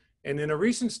facts. And in a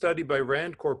recent study by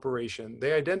Rand Corporation,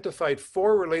 they identified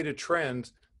 4 related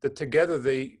trends that together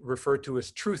they refer to as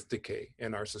truth decay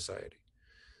in our society.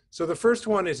 So the first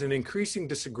one is an increasing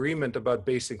disagreement about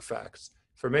basic facts.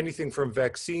 From anything from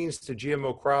vaccines to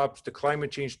GMO crops to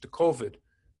climate change to COVID,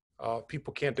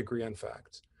 people can't agree on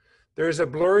facts. There is a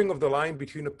blurring of the line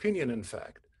between opinion and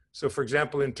fact. So for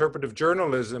example, interpretive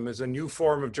journalism is a new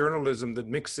form of journalism that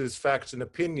mixes facts and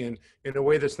opinion in a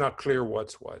way that's not clear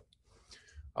what's what.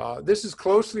 This is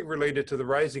closely related to the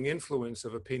rising influence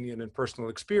of opinion and personal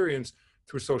experience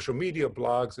through social media,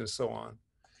 blogs, and so on.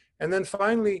 And then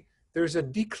finally, there's a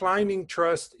declining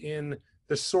trust in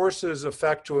the sources of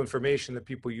factual information that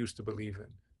people used to believe in.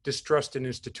 Distrust in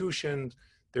institutions,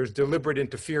 there's deliberate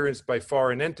interference by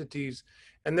foreign entities,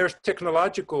 and there's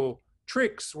technological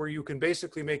tricks where you can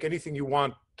basically make anything you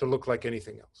want to look like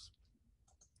anything else.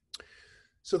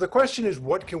 So the question is,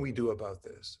 what can we do about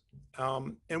this?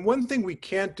 And one thing we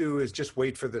can't do is just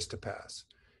wait for this to pass.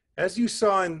 As you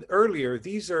saw earlier,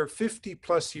 these are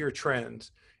 50+ year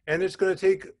trends, and it's going to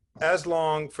take as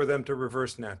long for them to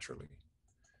reverse naturally.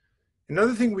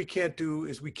 Another thing we can't do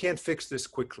is we can't fix this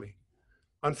quickly.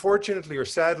 Unfortunately or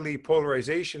sadly,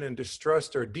 polarization and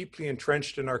distrust are deeply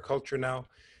entrenched in our culture now,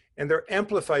 and they're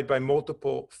amplified by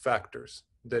multiple factors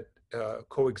that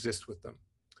coexist with them.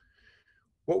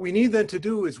 What we need then to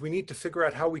do is we need to figure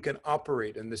out how we can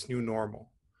operate in this new normal.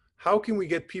 How can we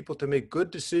get people to make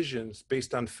good decisions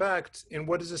based on facts in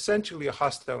what is essentially a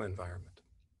hostile environment?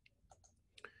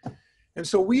 And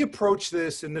so we approach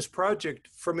this in this project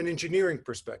from an engineering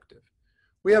perspective.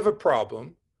 We have a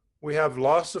problem. We have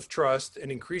loss of trust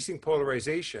and increasing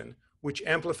polarization, which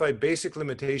amplify basic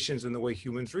limitations in the way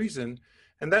humans reason.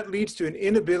 And that leads to an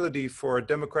inability for a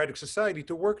democratic society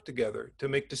to work together to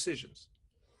make decisions.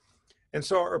 And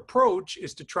so our approach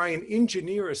is to try and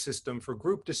engineer a system for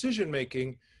group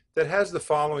decision-making that has the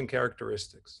following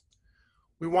characteristics.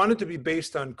 We want it to be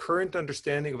based on current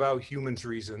understanding of how humans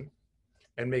reason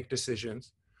and make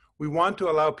decisions. We want to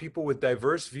allow people with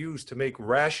diverse views to make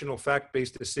rational,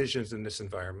 fact-based decisions in this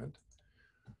environment.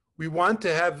 We want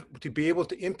to be able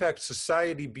to impact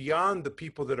society beyond the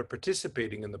people that are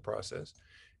participating in the process.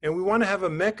 And we want to have a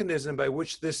mechanism by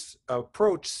which this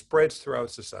approach spreads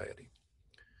throughout society.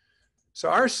 So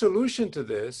our solution to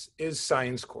this is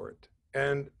Science Court.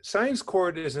 And Science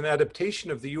Court is an adaptation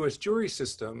of the US jury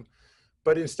system,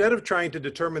 but instead of trying to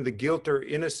determine the guilt or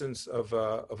innocence of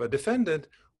a defendant,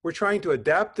 we're trying to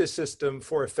adapt this system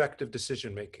for effective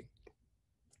decision-making.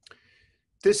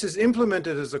 This is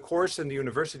implemented as a course in the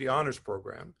University Honors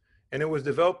Program, and it was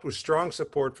developed with strong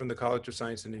support from the College of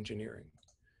Science and Engineering.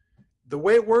 The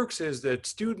way it works is that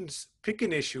students pick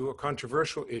an issue, a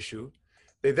controversial issue.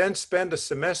 They then spend a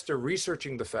semester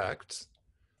researching the facts.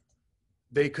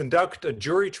 They conduct a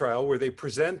jury trial where they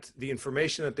present the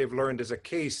information that they've learned as a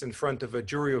case in front of a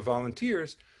jury of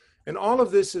volunteers. And all of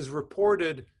this is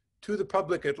reported to the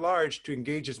public at large to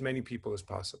engage as many people as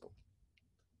possible.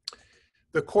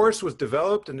 The course was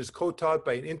developed and is co-taught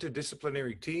by an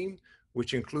interdisciplinary team,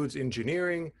 which includes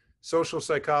engineering, social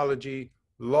psychology,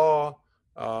 law,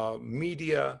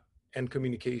 media, and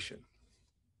communication.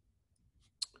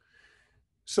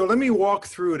 So let me walk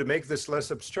through, to make this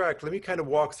less abstract, let me kind of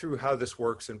walk through how this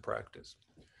works in practice.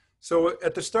 So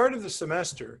at the start of the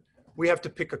semester, we have to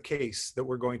pick a case that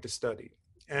we're going to study.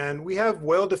 And we have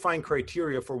well-defined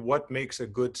criteria for what makes a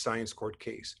good science court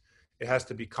case. It has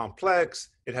to be complex,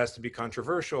 it has to be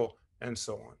controversial, and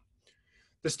so on.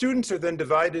 The students are then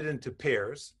divided into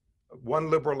pairs, one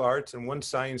liberal arts and one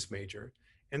science major.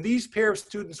 And these pair of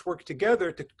students work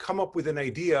together to come up with an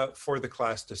idea for the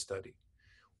class to study.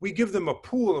 We give them a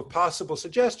pool of possible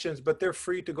suggestions, but they're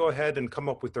free to go ahead and come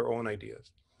up with their own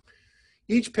ideas.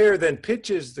 Each pair then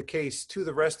pitches the case to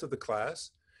the rest of the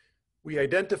class. We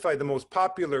identify the most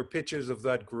popular pitches of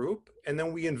that group, and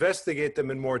then we investigate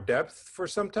them in more depth for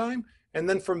some time. And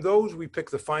then from those, we pick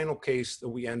the final case that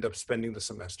we end up spending the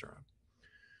semester on.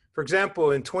 For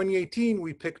example, in 2018,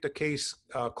 we picked a case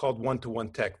called one-to-one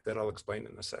tech that I'll explain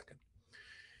in a second.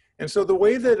 And so the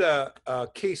way that a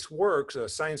case works, a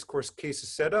science course case is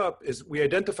set up, is we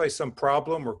identify some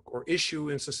problem or issue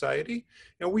in society,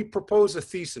 and we propose a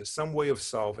thesis, some way of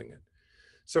solving it.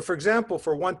 So for example,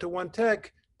 for one-to-one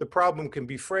tech, the problem can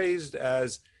be phrased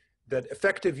as that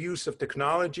effective use of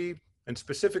technology, and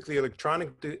specifically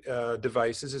electronic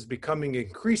devices, is becoming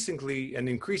an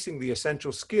increasingly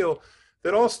essential skill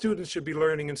that all students should be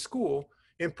learning in school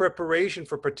in preparation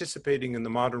for participating in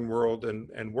the modern world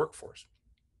and workforce.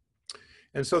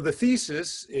 And so the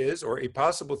thesis is, or a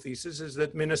possible thesis, is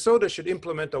that Minnesota should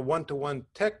implement a one-to-one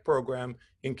tech program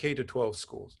in K-12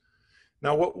 schools.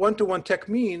 Now, what one-to-one tech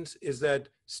means is that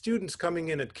students coming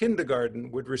in at kindergarten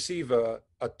would receive a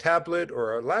tablet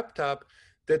or a laptop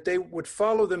that they would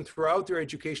follow them throughout their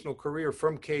educational career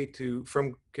from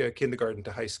kindergarten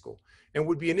to high school, and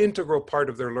would be an integral part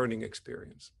of their learning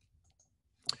experience.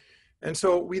 And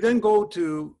so we then go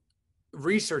to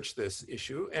research this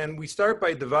issue, and we start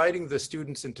by dividing the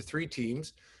students into 3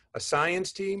 teams: a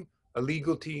science team, a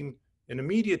legal team, and a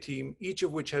media team, each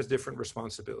of which has different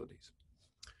responsibilities.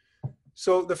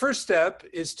 So the first step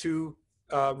is to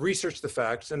research the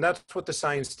facts, and that's what the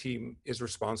science team is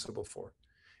responsible for.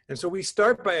 And so we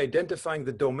start by identifying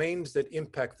the domains that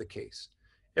impact the case.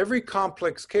 Every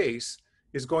complex case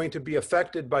is going to be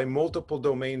affected by multiple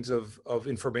domains of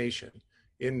information.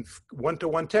 In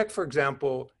one-to-one tech, for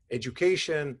example,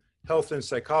 education, health and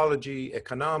psychology,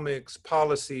 economics,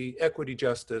 policy, equity,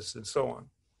 justice, and so on.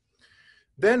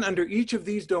 Then under each of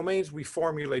these domains, we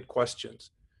formulate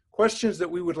questions that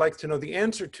we would like to know the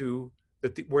answer to,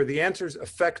 where the answers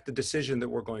affect the decision that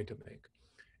we're going to make.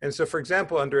 And so, for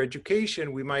example, under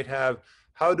education, we might have,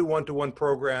 how do one-to-one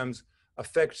programs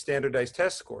affect standardized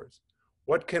test scores?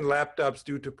 What can laptops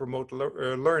do to promote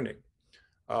learning?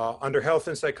 Under health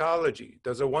and psychology,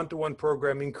 does a one-to-one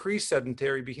program increase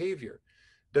sedentary behavior?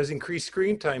 Does increased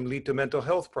screen time lead to mental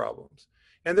health problems?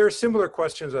 And there are similar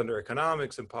questions under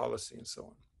economics and policy and so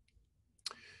on.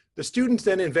 The students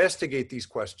then investigate these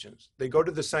questions. They go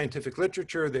to the scientific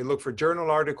literature, they look for journal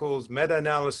articles,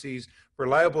 meta-analyses,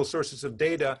 reliable sources of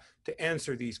data to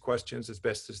answer these questions as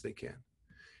best as they can.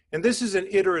 And this is an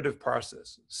iterative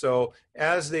process. So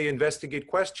as they investigate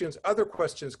questions, other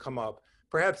questions come up,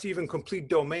 perhaps even complete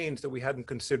domains that we hadn't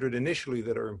considered initially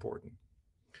that are important.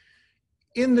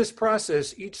 In this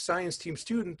process, each science team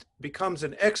student becomes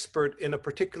an expert in a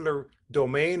particular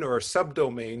domain or a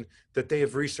subdomain that they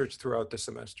have researched throughout the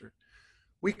semester.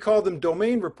 We call them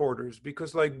domain reporters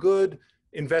because, like good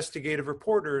investigative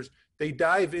reporters, they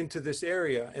dive into this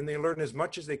area and they learn as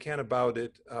much as they can about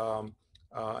it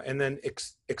and then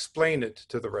explain it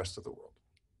to the rest of the world.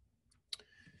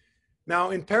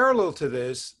 Now, in parallel to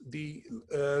this, the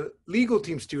legal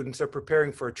team students are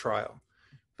preparing for a trial.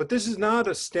 But this is not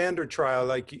a standard trial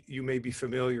like you may be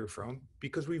familiar from,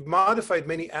 because we've modified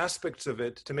many aspects of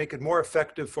it to make it more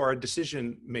effective for our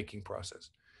decision-making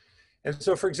process. And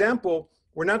so, for example,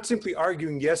 we're not simply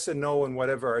arguing yes and no on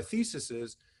whatever our thesis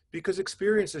is, because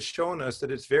experience has shown us that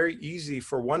it's very easy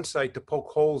for one side to poke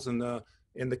holes in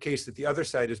the case that the other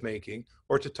side is making,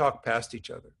 or to talk past each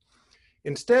other.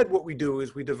 Instead, what we do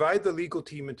is we divide the legal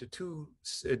team into two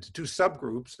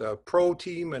subgroups, a pro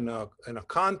team and a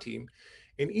con team.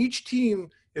 And each team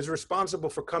is responsible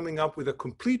for coming up with a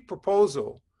complete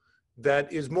proposal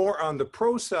that is more on the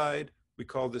pro side, we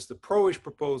call this the pro-ish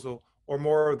proposal, or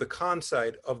more of the con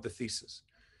side of the thesis.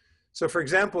 So for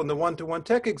example, in the one-to-one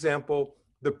tech example,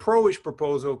 the pro-ish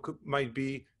proposal might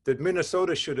be that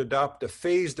Minnesota should adopt a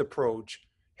phased approach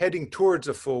heading towards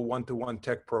a full one-to-one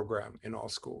tech program in all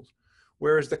schools.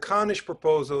 Whereas the con-ish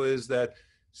proposal is that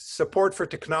support for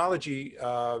technology,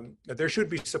 there should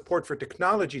be support for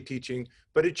technology teaching,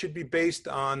 but it should be based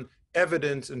on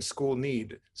evidence and school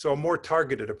need. So a more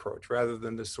targeted approach rather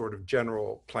than this sort of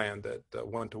general plan that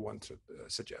one-to-one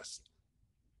suggests.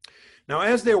 Now,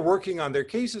 as they're working on their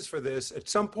cases for this, at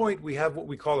some point we have what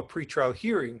we call a pretrial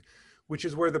hearing, which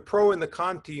is where the pro and the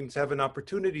con teams have an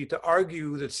opportunity to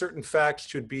argue that certain facts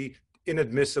should be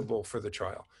inadmissible for the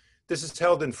trial. This is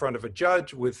held in front of a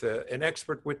judge with an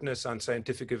expert witness on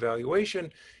scientific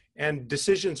evaluation, and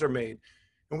decisions are made.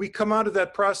 And we come out of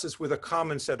that process with a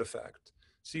common set of facts.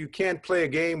 So you can't play a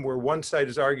game where one side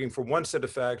is arguing for one set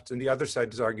of facts and the other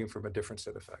side is arguing from a different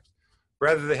set of facts.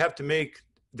 Rather, they have to make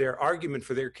their argument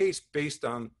for their case based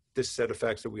on this set of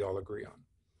facts that we all agree on.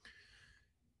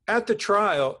 At the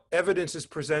trial, evidence is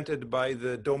presented by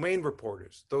the domain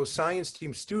reporters, those science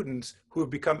team students who have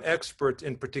become experts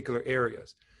in particular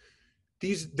areas.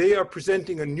 They are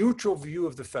presenting a neutral view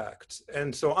of the facts.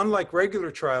 And so unlike regular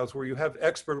trials where you have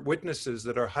expert witnesses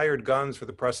that are hired guns for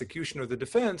the prosecution or the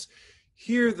defense,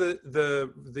 here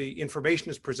the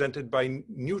information is presented by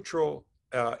neutral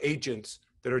agents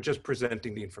that are just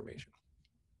presenting the information.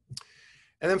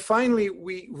 And then finally,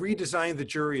 we redesign the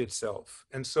jury itself.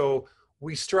 And so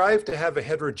we strive to have a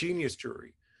heterogeneous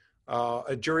jury,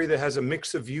 a jury that has a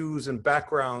mix of views and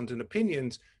backgrounds and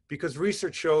opinions, because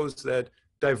research shows that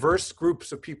diverse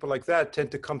groups of people like that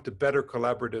tend to come to better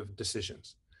collaborative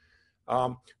decisions.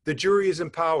 The jury is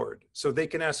empowered, so they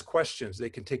can ask questions, they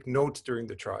can take notes during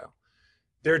the trial.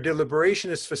 Their deliberation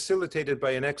is facilitated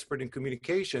by an expert in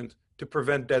communications to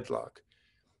prevent deadlock.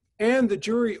 And the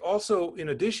jury also, in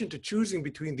addition to choosing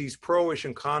between these pro-ish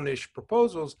and con-ish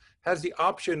proposals, has the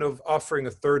option of offering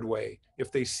a third way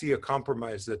if they see a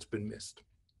compromise that's been missed.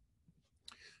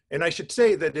 And I should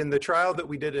say that in the trial that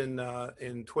we did in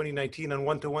 2019 on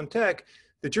one-to-one tech,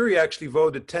 the jury actually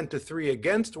voted 10-3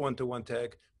 against one-to-one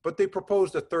tech, but they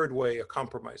proposed a third way, a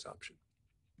compromise option.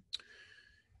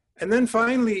 And then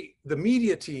finally, the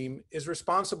media team is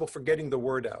responsible for getting the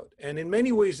word out. And in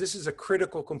many ways, this is a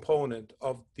critical component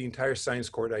of the entire science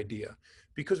court idea,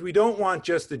 because we don't want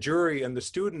just the jury and the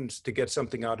students to get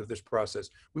something out of this process.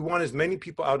 We want as many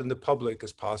people out in the public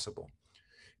as possible.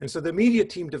 And so the media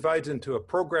team divides into a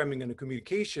programming and a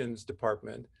communications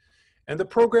department. And the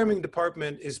programming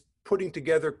department is putting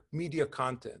together media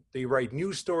content. They write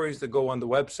news stories that go on the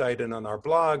website and on our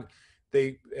blog.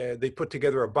 They put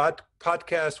together a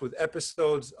podcast with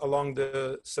episodes along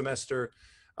the semester.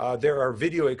 There are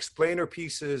video explainer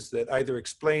pieces that either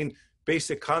explain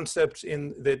basic concepts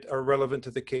that are relevant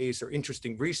to the case or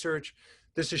interesting research.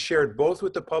 This is shared both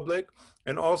with the public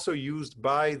and also used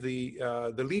by the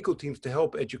legal teams to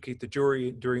help educate the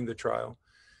jury during the trial.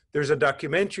 There's a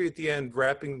documentary at the end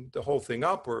wrapping the whole thing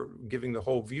up or giving the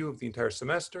whole view of the entire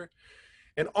semester.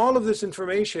 And all of this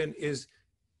information is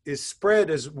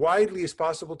spread as widely as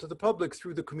possible to the public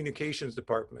through the communications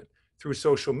department, through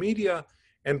social media,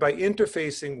 and by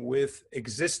interfacing with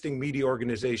existing media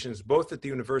organizations, both at the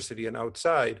university and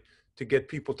outside, to get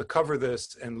people to cover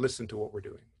this and listen to what we're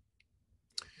doing.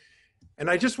 And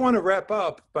I just want to wrap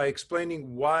up by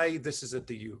explaining why this is at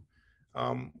the U.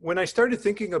 When I started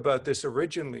thinking about this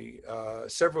originally,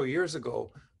 several years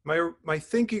ago, my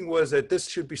thinking was that this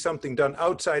should be something done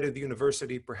outside of the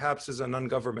university, perhaps as an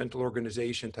ungovernmental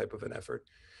organization type of an effort.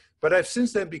 But I've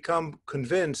since then become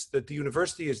convinced that the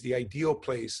university is the ideal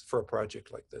place for a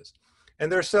project like this.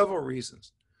 And there are several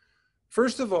reasons.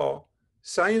 First of all,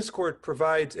 Science Court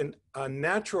provides a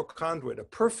natural conduit, a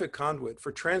perfect conduit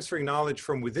for transferring knowledge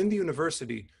from within the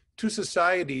university to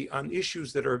society on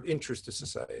issues that are of interest to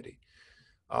society.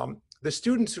 The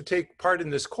students who take part in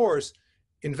this course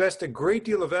invest a great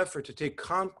deal of effort to take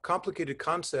complicated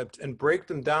concepts and break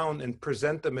them down and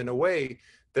present them in a way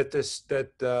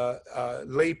that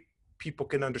lay people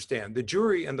can understand, the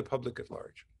jury and the public at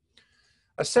large.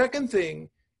 A second thing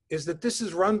is that this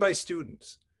is run by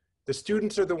students. The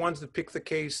students are the ones that pick the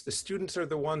case. The students are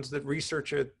the ones that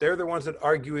research it. They're the ones that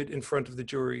argue it in front of the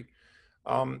jury.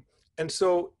 And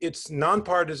so it's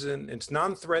nonpartisan, it's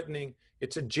non-threatening,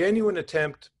 it's a genuine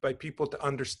attempt by people to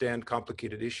understand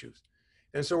complicated issues.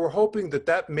 And so we're hoping that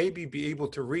that maybe be able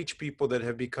to reach people that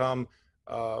have become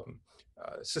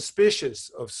suspicious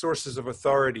of sources of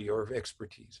authority or of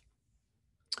expertise.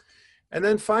 And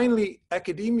then finally,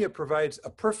 academia provides a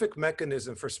perfect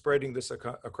mechanism for spreading this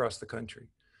across the country.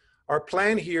 Our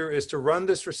plan here is to run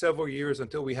this for several years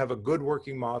until we have a good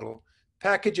working model,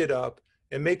 package it up,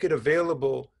 and make it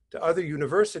available to other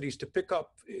universities to pick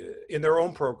up in their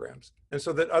own programs. And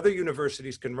so that other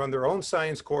universities can run their own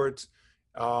science courts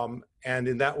and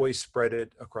in that way spread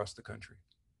it across the country.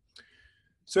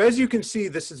 So as you can see,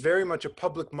 this is very much a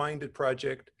public-minded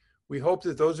project. We hope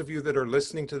that those of you that are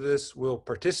listening to this will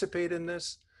participate in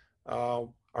this.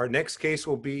 Our next case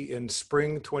will be in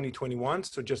spring 2021,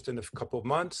 so just in a couple of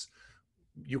months.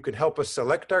 You can help us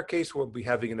select our case. We'll be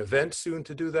having an event soon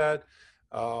to do that.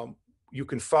 You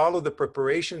can follow the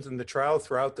preparations and the trial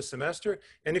throughout the semester.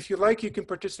 And if you like, you can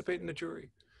participate in the jury.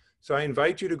 So I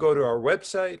invite you to go to our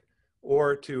website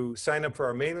or to sign up for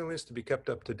our mailing list to be kept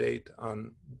up to date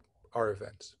on our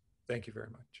events. Thank you very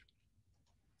much.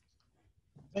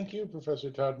 Thank you, Professor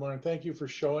Todmore, and thank you for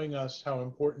showing us how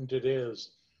important it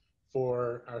is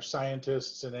for our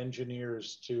scientists and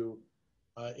engineers to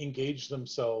engage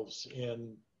themselves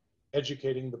in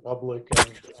educating the public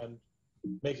and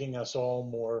making us all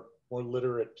more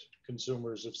literate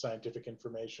consumers of scientific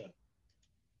information.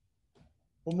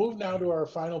 We'll move now to our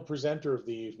final presenter of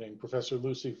the evening, Professor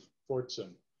Lucy Fortson.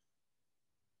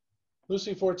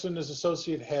 Lucy Fortson is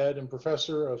Associate Head and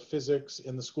Professor of Physics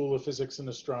in the School of Physics and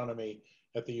Astronomy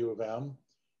at the U of M.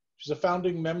 She's a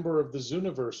founding member of the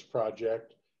Zooniverse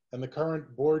Project and the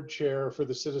current board chair for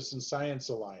the Citizen Science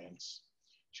Alliance.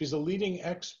 She's a leading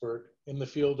expert in the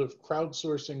field of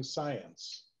crowdsourcing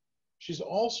science. She's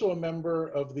also a member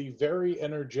of the Very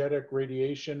Energetic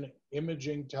Radiation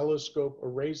Imaging Telescope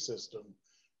Array System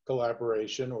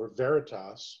collaboration, or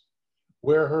VERITAS,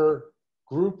 where her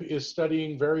group is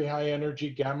studying very high energy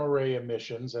gamma ray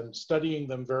emissions and studying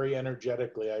them very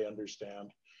energetically, I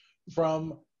understand,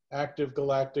 from active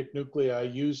galactic nuclei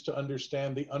used to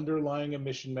understand the underlying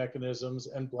emission mechanisms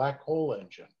and black hole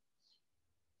engine.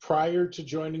 Prior to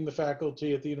joining the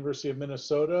faculty at the University of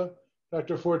Minnesota,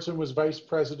 Dr. Fortson was Vice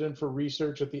President for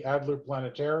Research at the Adler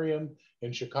Planetarium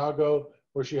in Chicago,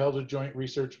 where she held a joint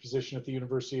research position at the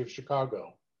University of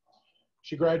Chicago.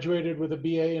 She graduated with a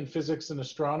BA in Physics and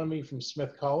Astronomy from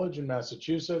Smith College in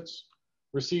Massachusetts,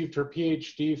 received her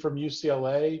PhD from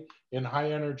UCLA in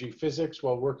high energy physics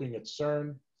while working at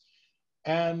CERN.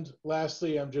 And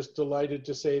lastly, I'm just delighted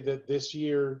to say that this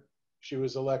year she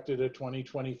was elected a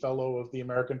 2020 Fellow of the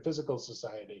American Physical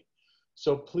Society.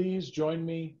 So please join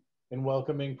me in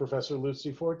welcoming Professor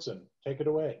Lucy Fortson. Take it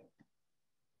away.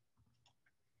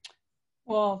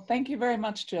 Well, thank you very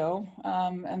much, Joe.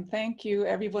 And thank you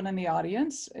everyone in the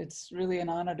audience. It's really an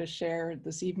honor to share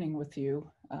this evening with you,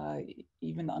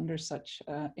 even under such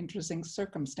interesting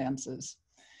circumstances.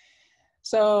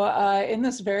 So in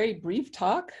this very brief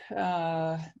talk,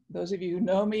 those of you who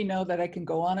know me know that I can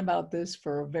go on about this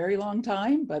for a very long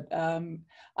time, but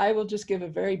I will just give a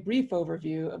very brief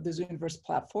overview of the Zooniverse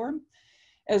platform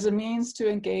as a means to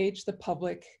engage the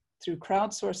public through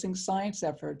crowdsourcing science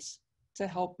efforts to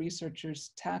help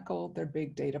researchers tackle their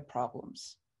big data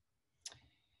problems.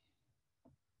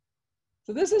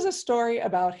 So this is a story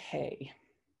about hay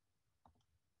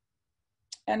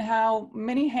and how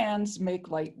many hands make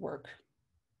light work.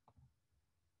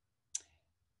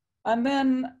 And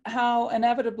then how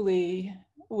inevitably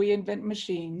we invent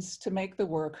machines to make the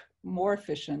work more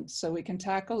efficient so we can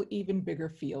tackle even bigger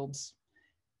fields,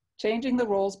 changing the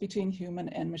roles between human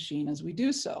and machine as we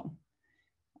do so.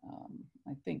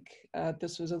 I think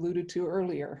this was alluded to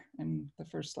earlier in the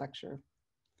first lecture.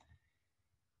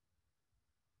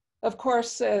 Of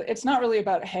course, it's not really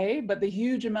about hay, but the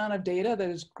huge amount of data that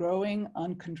is growing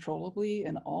uncontrollably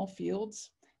in all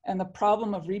fields and the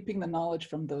problem of reaping the knowledge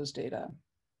from those data.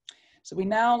 So we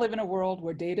now live in a world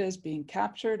where data is being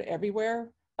captured everywhere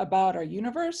about our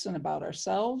universe and about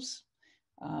ourselves.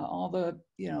 All the,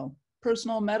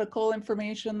 personal medical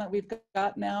information that we've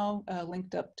got now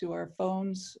linked up to our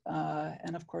phones.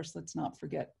 And of course, let's not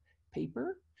forget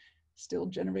paper, still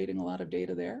generating a lot of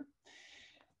data there.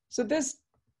 So this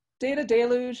data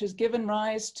deluge has given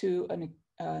rise to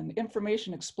an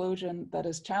information explosion that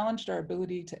has challenged our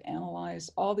ability to analyze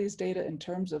all these data in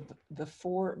terms of the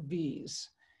 4 V's.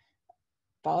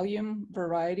 volume,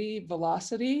 variety,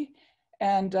 velocity,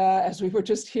 and as we were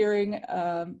just hearing,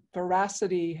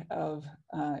 veracity of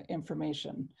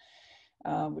information,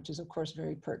 which is of course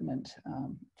very pertinent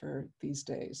for these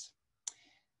days.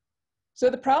 So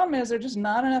the problem is there are just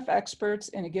not enough experts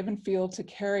in a given field to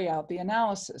carry out the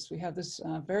analysis. We have this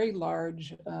very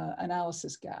large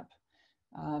analysis gap.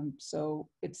 So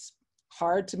it's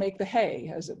hard to make the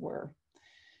hay, as it were.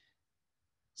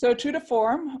 So true to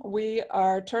form, we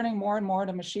are turning more and more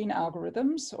to machine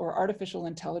algorithms or artificial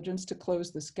intelligence to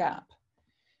close this gap.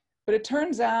 But it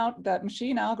turns out that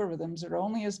machine algorithms are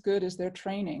only as good as their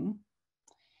training.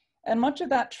 And much of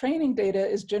that training data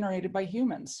is generated by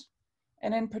humans.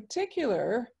 And in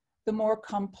particular, the more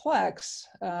complex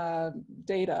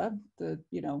data, the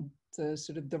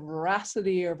sort of the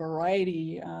veracity or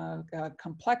variety,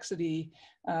 complexity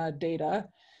data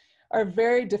are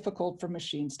very difficult for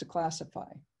machines to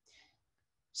classify.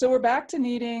 So we're back to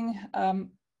needing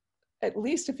at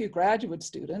least a few graduate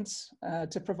students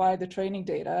to provide the training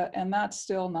data, and that's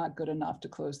still not good enough to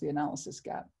close the analysis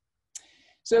gap.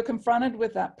 So confronted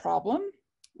with that problem,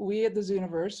 we at the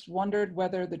Zooniverse wondered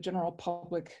whether the general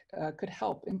public could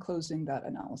help in closing that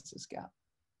analysis gap.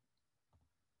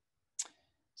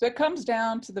 So it comes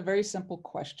down to the very simple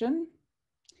question,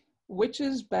 which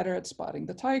is better at spotting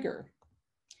the tiger?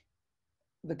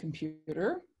 The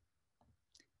computer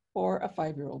or a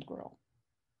 5-year-old girl?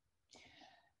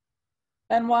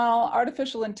 And while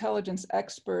artificial intelligence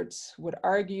experts would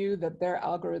argue that their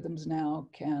algorithms now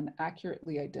can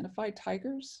accurately identify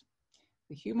tigers,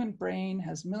 the human brain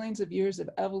has millions of years of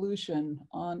evolution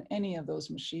on any of those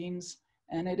machines,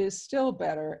 and it is still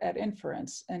better at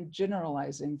inference and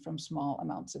generalizing from small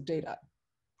amounts of data.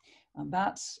 And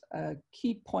that's a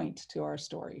key point to our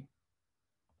story.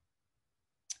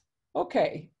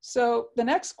 Okay, so the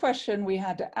next question we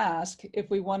had to ask if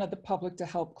we wanted the public to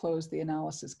help close the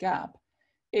analysis gap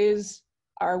is,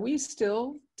 are we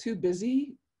still too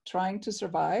busy trying to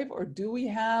survive, or do we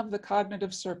have the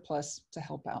cognitive surplus to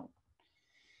help out?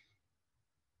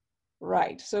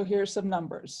 Right, so here's some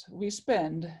numbers. We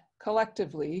spend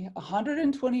collectively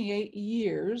 128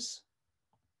 years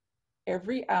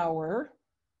every hour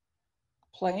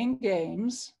playing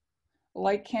games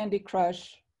like Candy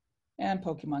Crush and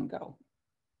Pokemon Go.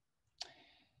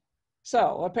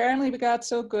 So apparently we got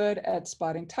so good at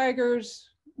spotting tigers,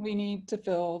 we need to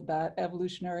fill that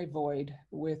evolutionary void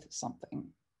with something.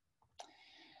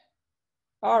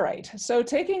 All right, so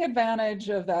taking advantage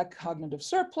of that cognitive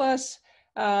surplus,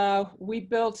 we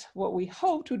built what we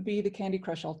hoped would be the Candy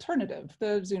Crush alternative,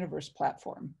 the Zooniverse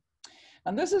platform.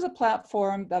 And this is a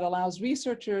platform that allows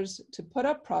researchers to put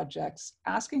up projects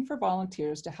asking for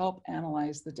volunteers to help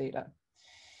analyze the data.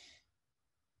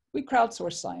 We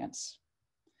crowdsource science.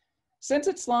 Since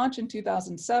its launch in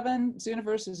 2007,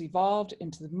 Zooniverse has evolved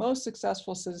into the most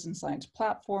successful citizen science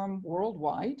platform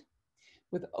worldwide,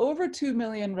 with over 2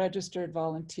 million registered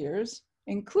volunteers,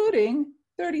 including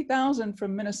 30,000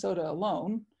 from Minnesota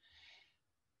alone,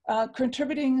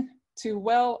 contributing to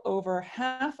well over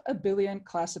 500 million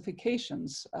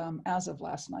classifications as of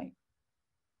last night.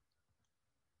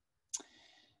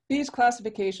 These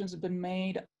classifications have been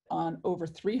made on over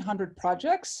 300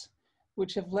 projects,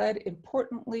 which have led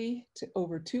importantly to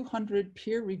over 200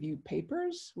 peer-reviewed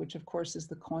papers, which of course is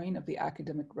the coin of the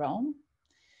academic realm.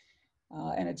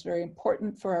 And it's very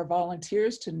important for our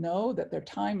volunteers to know that their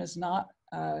time is not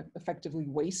effectively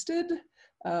wasted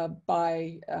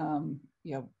by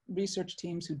research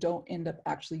teams who don't end up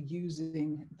actually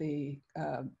using the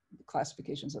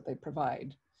classifications that they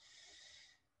provide.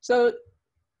 So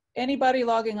anybody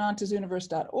logging on to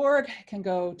zooniverse.org can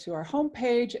go to our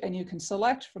homepage, and you can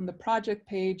select from the project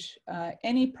page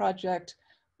any project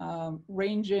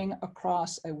ranging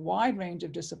across a wide range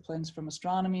of disciplines from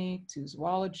astronomy to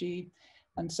zoology.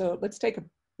 And so let's take a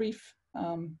brief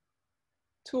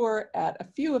tour at a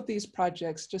few of these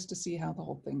projects just to see how the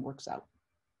whole thing works out.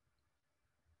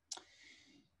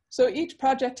 So each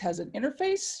project has an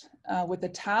interface with a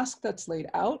task that's laid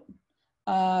out.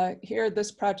 Here,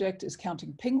 this project is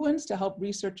counting penguins to help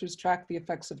researchers track the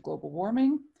effects of global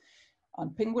warming on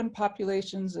penguin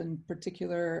populations, in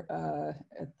particular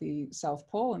at the South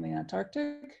Pole and the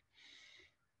Antarctic.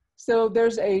 So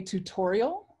there's a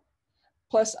tutorial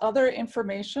plus other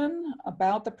information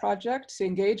about the project to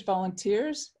engage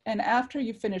volunteers. And after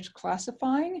you finish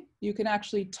classifying, you can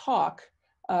actually talk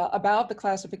about the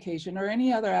classification or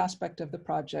any other aspect of the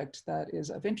project that is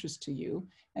of interest to you.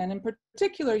 And in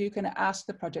particular, you can ask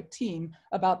the project team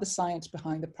about the science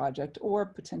behind the project, or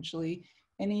potentially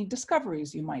any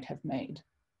discoveries you might have made,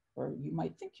 or you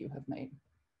might think you have made.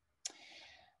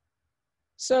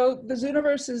 So the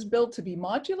Zooniverse is built to be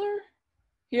modular.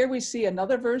 Here we see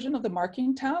another version of the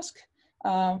marking task,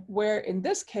 where in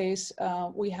this case,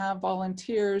 we have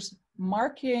volunteers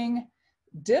marking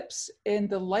dips in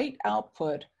the light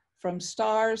output from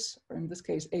stars, or in this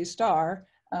case, a star,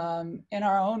 in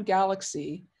our own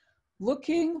galaxy,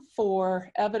 looking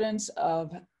for evidence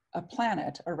of a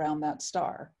planet around that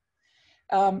star.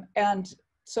 And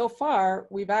so far,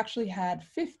 we've actually had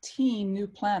 15 new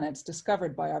planets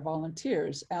discovered by our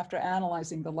volunteers after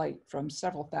analyzing the light from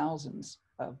several thousands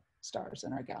of stars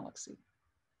in our galaxy.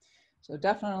 So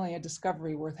definitely a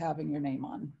discovery worth having your name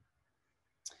on.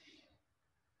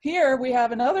 Here we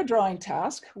have another drawing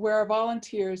task where our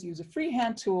volunteers use a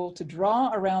freehand tool to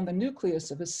draw around the nucleus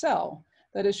of a cell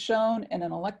that is shown in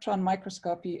an electron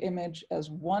microscopy image as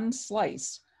one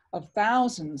slice of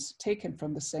thousands taken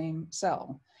from the same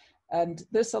cell. And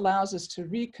this allows us to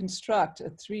reconstruct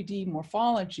a 3D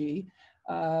morphology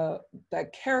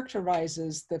that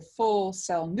characterizes the full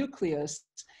cell nucleus.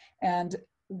 And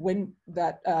when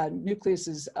that nucleus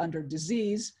is under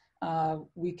disease,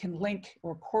 we can link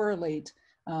or correlate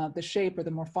the shape or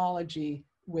the morphology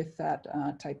with that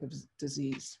type of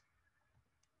disease.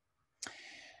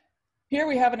 Here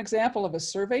we have an example of a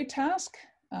survey task,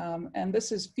 and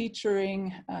this is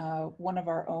featuring one of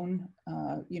our own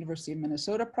University of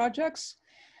Minnesota projects.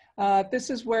 This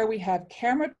is where we have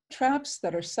camera traps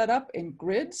that are set up in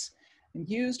grids and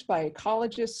used by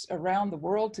ecologists around the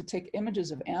world to take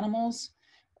images of animals.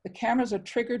 The cameras are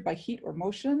triggered by heat or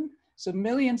motion, so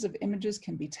millions of images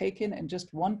can be taken in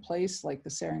just one place, like the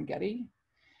Serengeti.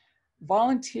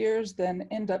 Volunteers then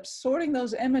end up sorting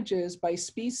those images by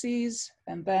species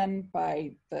and then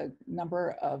by the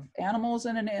number of animals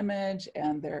in an image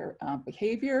and their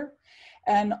behavior.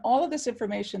 And all of this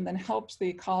information then helps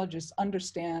the ecologists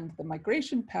understand the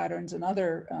migration patterns and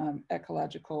other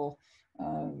ecologically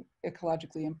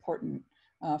important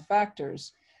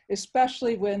factors,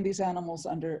 especially when these animals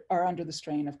are under the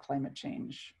strain of climate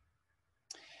change.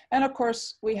 And of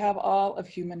course, we have all of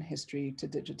human history to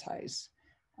digitize,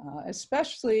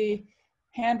 especially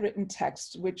handwritten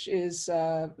text, which is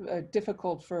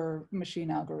difficult for machine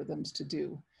algorithms to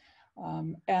do.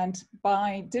 And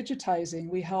by digitizing,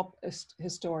 we help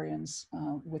historians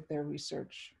with their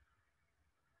research.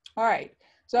 All right,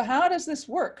 so how does this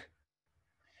work?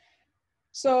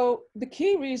 So the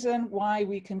key reason why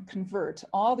we can convert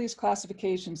all these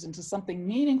classifications into something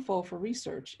meaningful for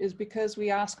research is because we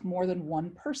ask more than one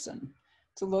person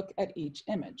to look at each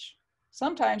image.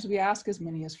 Sometimes we ask as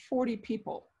many as 40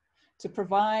 people to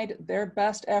provide their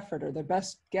best effort or their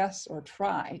best guess or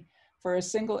try for a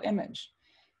single image.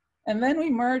 And then we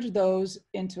merge those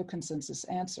into a consensus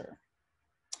answer.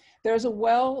 There's a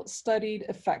well-studied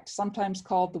effect, sometimes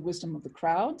called the wisdom of the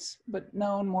crowds, but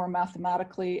known more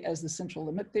mathematically as the central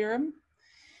limit theorem.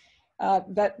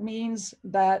 That means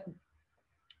that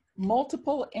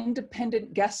multiple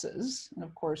independent guesses, and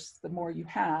of course, the more you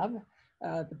have,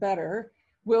 the better,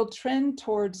 will trend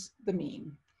towards the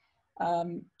mean,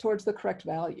 towards the correct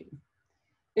value.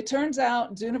 It turns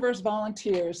out Zooniverse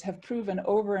volunteers have proven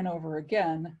over and over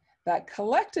again that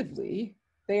collectively,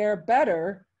 they are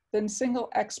better than single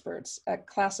experts at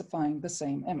classifying the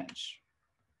same image.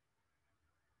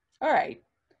 All right,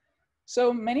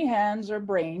 so many hands or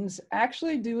brains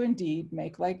actually do indeed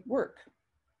make light work.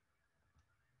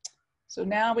 So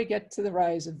now we get to the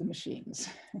rise of the machines.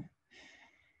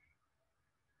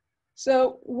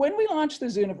 So when we launched the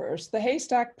Zooniverse, the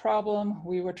haystack problem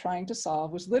we were trying to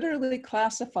solve was literally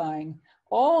classifying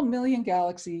all million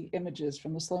galaxy images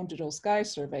from the Sloan Digital Sky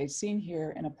Survey seen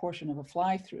here in a portion of a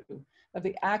fly-through of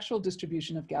the actual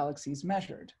distribution of galaxies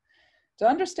measured. To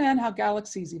understand how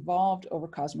galaxies evolved over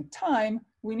cosmic time,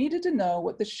 we needed to know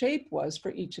what the shape was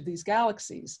for each of these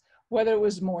galaxies, whether it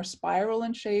was more spiral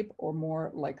in shape or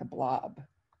more like a blob.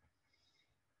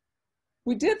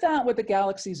 We did that with the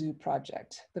Galaxy Zoo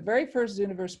project, the very first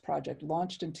Zooniverse project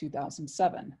launched in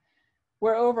 2007,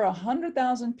 where over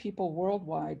 100,000 people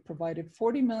worldwide provided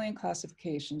 40 million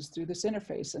classifications through this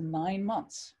interface in 9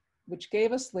 months, which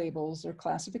gave us labels or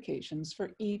classifications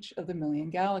for each of the million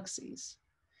galaxies.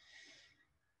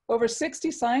 Over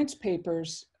 60 science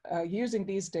papers using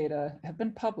these data have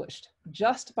been published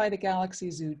just by the Galaxy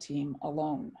Zoo team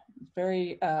alone.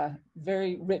 Very,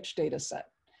 very rich data set.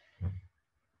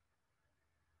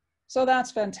 So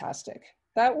that's fantastic.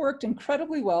 That worked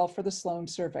incredibly well for the Sloan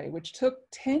survey, which took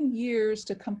 10 years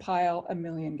to compile 1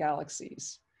 million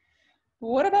galaxies. But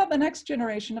what about the next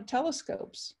generation of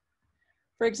telescopes?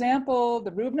 For example,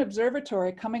 the Rubin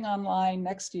Observatory coming online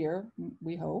next year,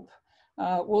 we hope,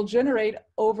 will generate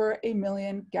over 1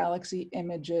 million galaxy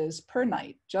images per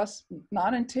night, just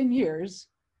not in 10 years,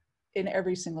 in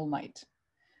every single night.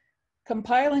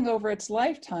 compiling over its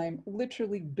lifetime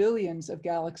literally billions of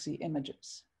galaxy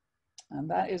images. And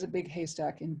that is a big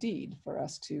haystack indeed for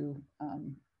us to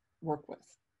work with.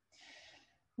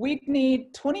 We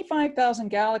need 25,000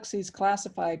 galaxies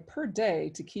classified per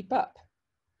day to keep up.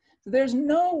 So there's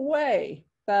no way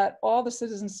that all the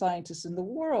citizen scientists in the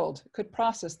world could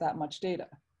process that much data.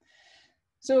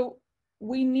 So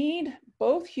we need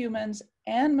both humans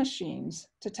and machines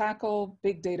to tackle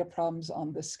big data problems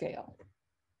on this scale.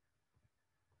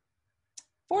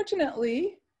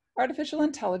 Fortunately, artificial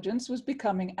intelligence was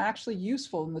becoming actually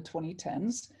useful in the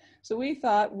 2010s. So we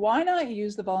thought, why not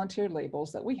use the volunteer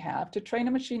labels that we have to train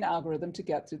a machine algorithm to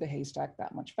get through the haystack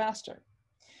that much faster?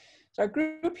 So our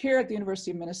group here at the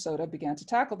University of Minnesota began to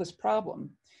tackle this problem.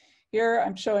 Here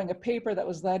I'm showing a paper that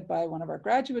was led by one of our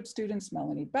graduate students,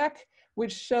 Melanie Beck,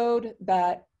 which showed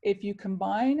that if you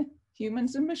combine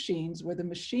humans and machines, where the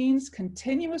machines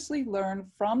continuously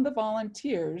learn from the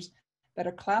volunteers that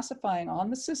are classifying on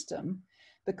the system,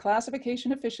 the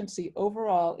classification efficiency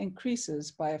overall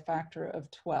increases by a factor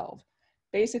of 12,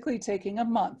 basically taking a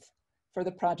month for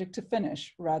the project to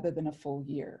finish rather than a full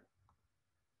year.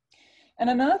 And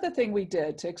another thing we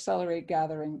did to accelerate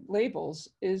gathering labels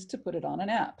is to put it on an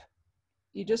app.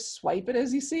 You just swipe it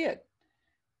as you see it.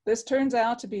 This turns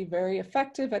out to be very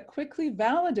effective at quickly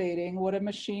validating what a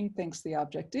machine thinks the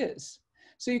object is.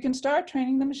 So you can start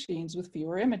training the machines with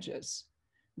fewer images.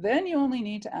 Then you only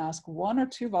need to ask 1 or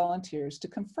 2 volunteers to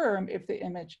confirm if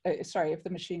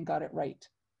the machine got it right,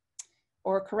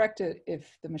 or correct it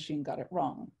if the machine got it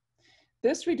wrong.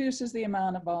 This reduces the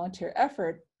amount of volunteer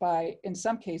effort by, in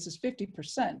some cases,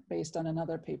 50% based on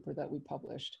another paper that we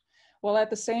published, while at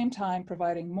the same time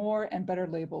providing more and better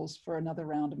labels for another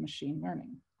round of machine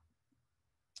learning.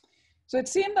 So it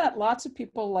seemed that lots of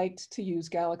people liked to use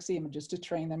galaxy images to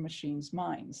train their machines'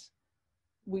 minds.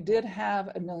 We did have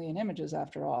 1 million images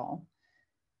after all.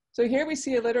 So here we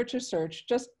see a literature search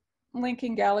just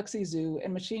linking Galaxy Zoo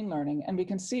and machine learning, and we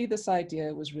can see this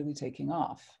idea was really taking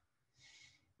off.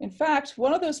 In fact,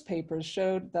 one of those papers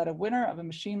showed that a winner of a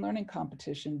machine learning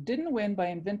competition didn't win by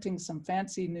inventing some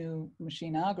fancy new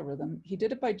machine algorithm. He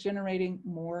did it by generating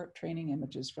more training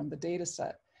images from the data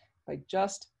set, by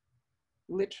just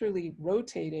literally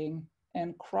rotating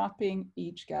and cropping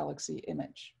each galaxy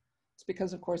image. It's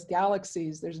because, of course,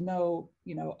 galaxies, there's no,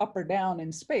 up or down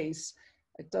in space.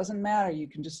 It doesn't matter. You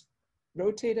can just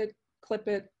rotate it, clip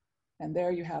it, and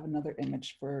there you have another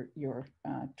image for your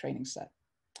training set.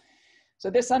 So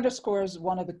this underscores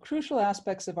one of the crucial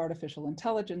aspects of artificial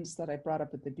intelligence that I brought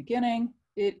up at the beginning.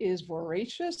 It is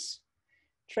voracious.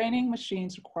 Training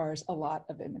machines requires a lot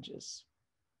of images.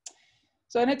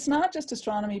 So, and it's not just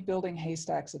astronomy building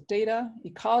haystacks of data.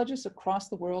 Ecologists across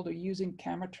the world are using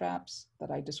camera traps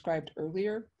that I described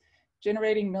earlier,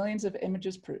 generating millions of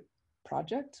images per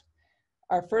project.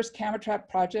 Our first camera trap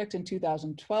project in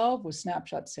 2012 was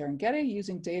Snapshot Serengeti,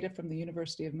 using data from the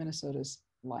University of Minnesota's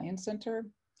Lion Center.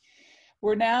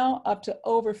 We're now up to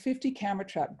over 50 camera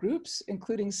trap groups,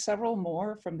 including several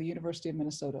more from the University of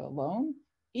Minnesota alone,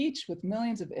 each with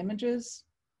millions of images.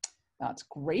 That's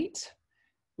great.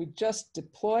 We just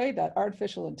deployed that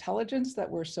artificial intelligence that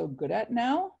we're so good at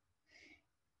now.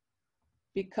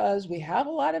 Because we have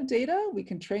a lot of data, we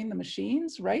can train the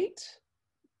machines, right?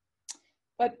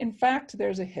 But in fact,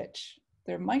 there's a hitch.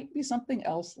 There might be something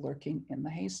else lurking in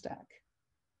the haystack.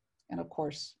 And of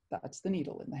course, that's the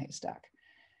needle in the haystack.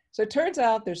 So it turns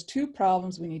out there's 2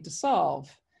 problems we need to solve,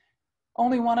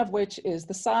 only one of which is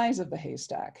the size of the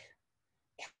haystack,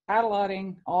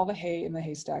 cataloging all the hay in the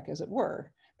haystack, as it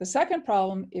were. The second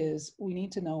problem is we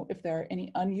need to know if there are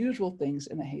any unusual things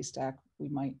in the haystack we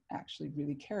might actually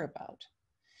really care about.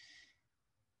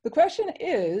 The question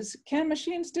is, can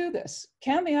machines do this?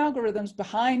 Can the algorithms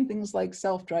behind things like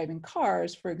self-driving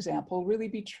cars, for example, really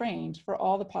be trained for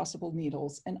all the possible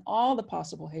needles and all the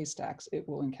possible haystacks it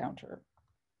will encounter?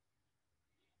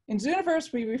 In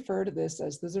Zooniverse, we refer to this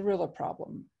as the Zorilla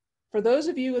problem. For those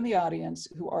of you in the audience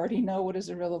who already know what a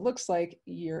Zorilla looks like,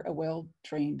 you're a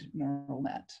well-trained neural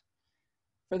net.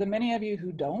 For the many of you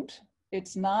who don't,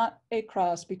 it's not a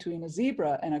cross between a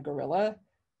zebra and a gorilla,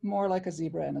 more like a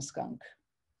zebra and a skunk.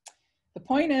 The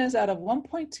point is, out of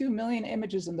 1.2 million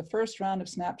images in the first round of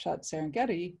Snapshot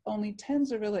Serengeti, only 10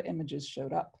 Zorilla images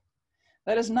showed up.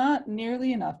 That is not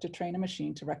nearly enough to train a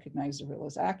machine to recognize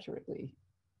Zorillas accurately.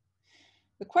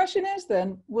 The question is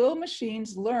then, will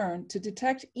machines learn to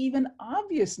detect even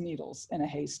obvious needles in a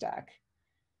haystack?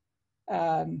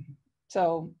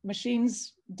 So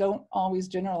machines don't always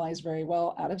generalize very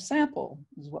well out of sample,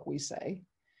 is what we say.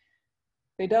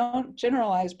 They don't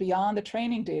generalize beyond the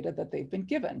training data that they've been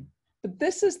given. But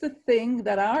this is the thing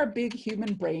that our big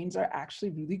human brains are actually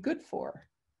really good for.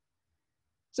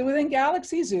 So within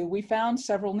Galaxy Zoo, we found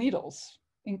several needles,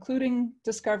 including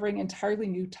discovering entirely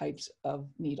new types of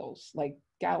needles, like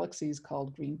galaxies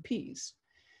called green peas.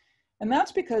 And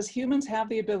that's because humans have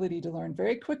the ability to learn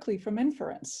very quickly from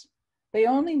inference. They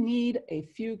only need a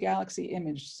few galaxy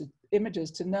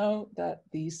images to know that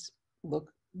these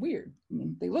look weird. I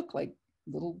mean, they look like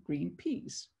little green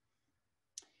peas.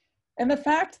 And the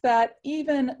fact that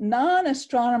even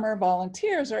non-astronomer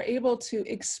volunteers are able to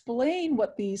explain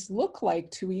what these look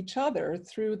like to each other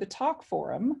through the talk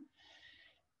forum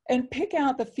and pick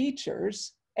out the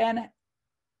features and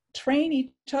train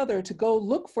each other to go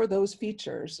look for those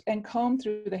features and comb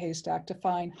through the haystack to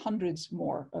find hundreds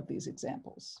more of these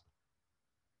examples.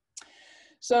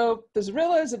 So the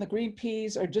zorillas and the green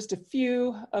peas are just a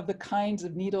few of the kinds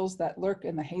of needles that lurk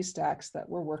in the haystacks that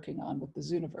we're working on with the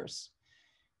Zooniverse.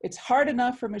 It's hard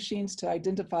enough for machines to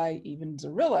identify even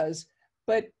zorillas,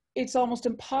 but it's almost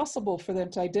impossible for them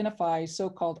to identify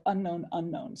so-called unknown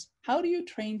unknowns. How do you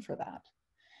train for that?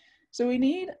 So we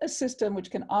need a system which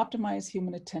can optimize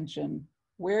human attention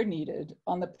where needed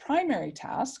on the primary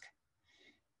task,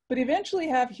 but eventually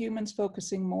have humans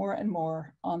focusing more and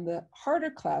more on the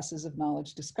harder classes of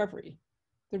knowledge discovery,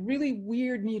 the really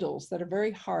weird needles that are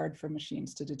very hard for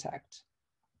machines to detect.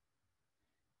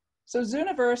 So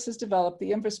Zooniverse has developed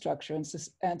the infrastructure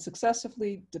and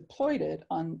successfully deployed it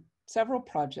on several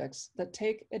projects that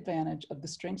take advantage of the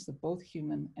strengths of both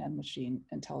human and machine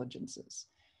intelligences.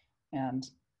 And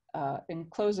in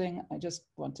closing, I just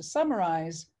want to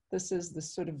summarize, this is the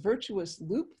sort of virtuous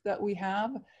loop that we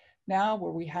have now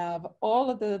where we have all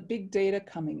of the big data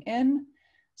coming in.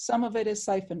 Some of it is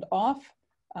siphoned off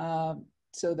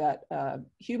so that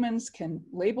humans can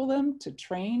label them to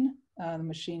train the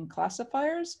machine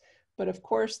classifiers. But of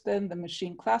course, then the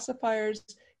machine classifiers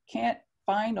can't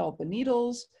find all the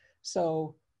needles.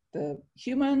 So the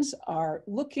humans are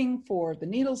looking for the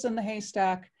needles in the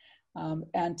haystack,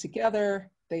 and together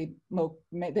they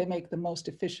make the most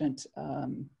efficient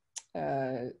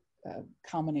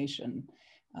combination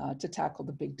to tackle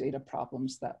the big data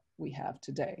problems that we have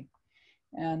today.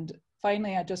 And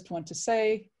finally, I just want to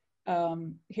say,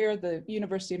 here are the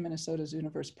University of Minnesota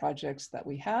Zooniverse projects that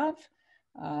we have.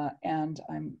 And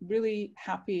I'm really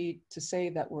happy to say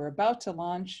that we're about to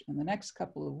launch in the next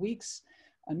couple of weeks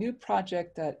a new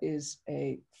project that is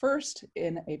a first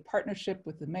in a partnership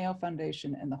with the Mayo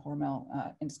Foundation and the Hormel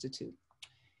Institute.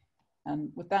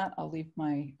 And with that, I'll leave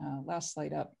my last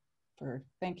slide up for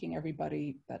thanking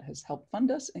everybody that has helped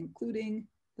fund us, including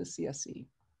the CSE.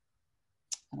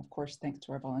 And of course, thanks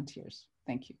to our volunteers.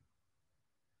 Thank you.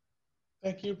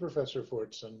 Thank you, Professor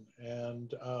Fortson.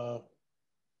 And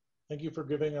thank you for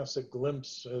giving us a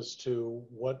glimpse as to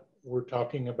what we're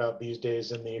talking about these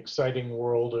days in the exciting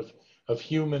world of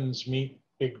humans meet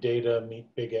big data, meet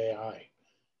big AI,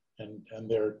 and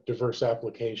their diverse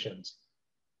applications.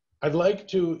 I'd like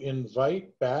to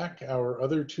invite back our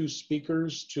other two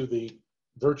speakers to the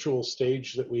virtual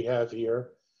stage that we have here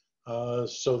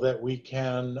so that we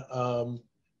can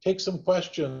take some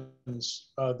questions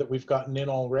that we've gotten in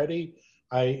already.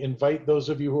 I invite those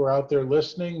of you who are out there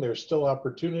listening, there's still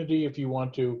opportunity if you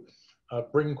want to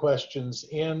bring questions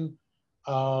in.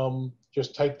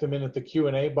 Just type them in at the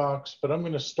Q&A box, but I'm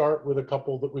going to start with a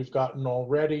couple that we've gotten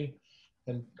already,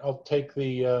 and I'll take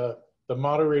the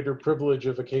moderator privilege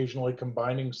of occasionally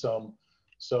combining some.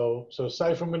 So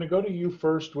Saif, I'm going to go to you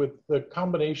first with the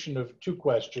combination of two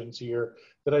questions here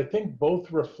that I think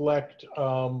both reflect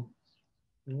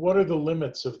what are the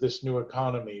limits of this new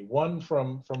economy? One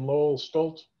from Lowell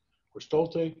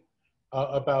Stolte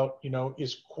about,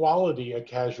 is quality a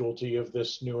casualty of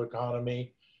this new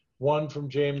economy? One from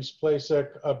James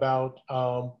Plasek about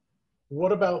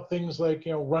what about things like,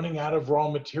 running out of raw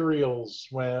materials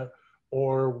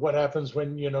or what happens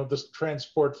when, this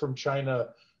transport from China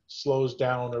slows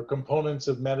down, or components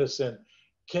of medicine.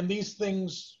 Can these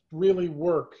things really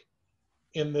work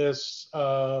in this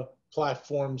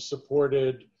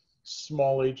platform-supported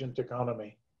small agent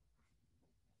economy?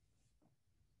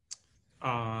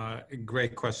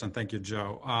 Great question. Thank you,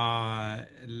 Joe.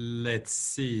 Let's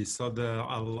see. So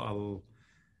I'll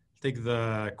take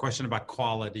the question about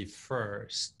quality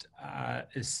first.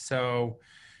 So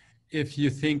if you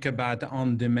think about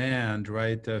on-demand,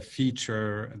 right, a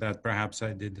feature that perhaps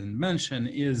I didn't mention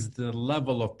is the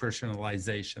level of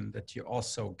personalization that you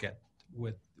also get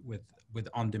with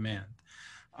on-demand.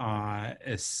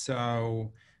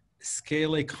 So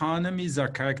scale economies are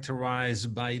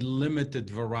characterized by limited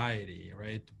variety,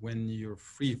 right? When you're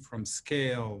free from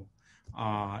scale,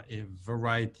 if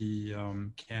variety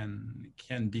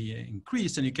can be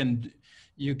increased, and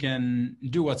you can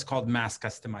do what's called mass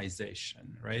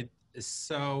customization, right?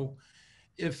 So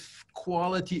if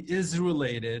quality is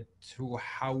related to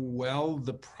how well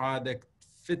the product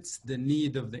fits the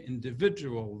need of the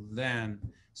individual, then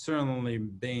certainly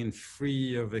being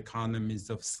free of economies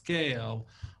of scale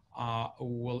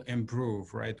will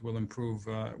improve, right? Will improve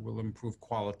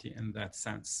quality in that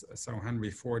sense. So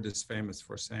Henry Ford is famous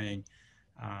for saying,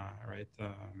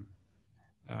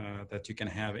 that you can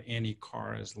have any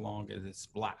car as long as it's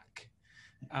black.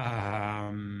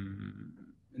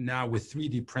 Now with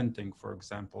 3D printing, for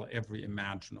example, every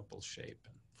imaginable shape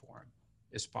and form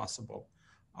is possible.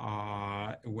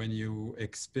 When you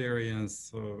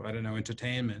experience, I don't know,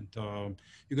 entertainment,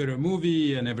 you go to a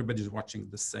movie and everybody's watching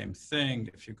the same thing.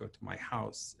 If you go to my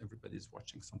house, everybody's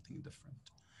watching something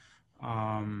different.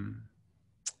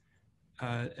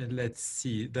 Let's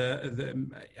see,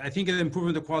 I think the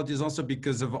improvement of quality is also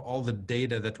because of all the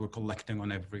data that we're collecting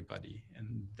on everybody,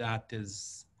 and that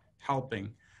is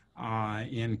helping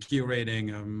in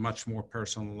curating a much more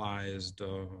personalized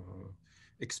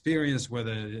experience,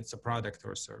 whether it's a product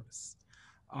or a service.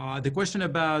 The question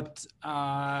about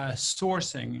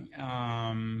sourcing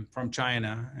from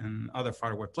China and other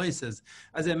faraway places,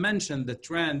 as I mentioned, the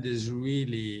trend is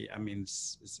really, I mean,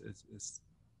 it's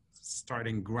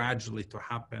starting gradually to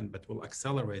happen, but will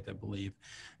accelerate, I believe,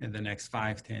 in the next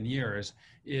 5-10 years,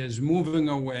 is moving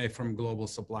away from global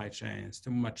supply chains to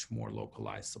much more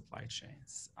localized supply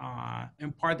chains,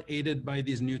 in part aided by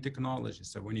these new technologies.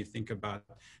 So when you think about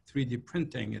 3D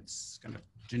printing, it's kind of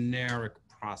generic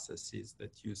processes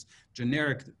that use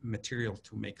generic material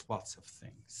to make lots of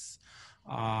things.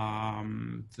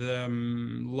 The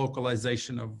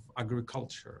localization of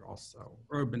agriculture, also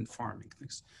urban farming,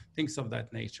 things of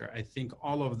that nature. I think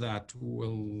all of that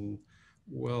will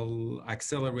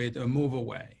accelerate a move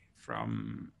away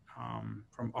from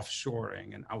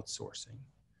offshoring and outsourcing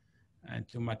and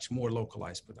to much more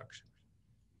localized production.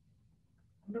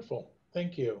 Wonderful,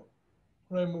 thank you.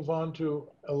 I'm going to move on to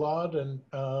Elad, and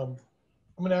I'm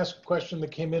going to ask a question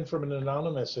that came in from an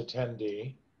anonymous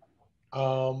attendee.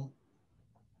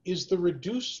 Is the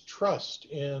reduced trust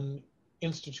in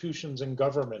institutions and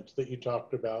government that you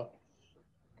talked about,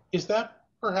 is that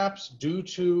perhaps due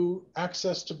to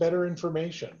access to better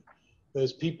information?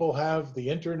 As people have the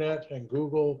internet and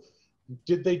Google,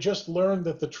 did they just learn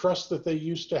that the trust that they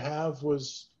used to have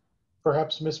was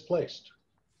perhaps misplaced?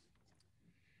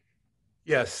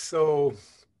 Yes, so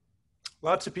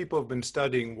lots of people have been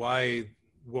studying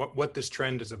what this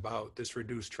trend is about, this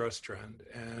reduced trust trend.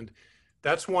 And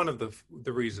that's one of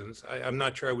the reasons. I'm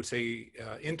not sure I would say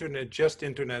just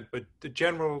internet, but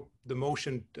the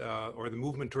motion or the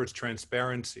movement towards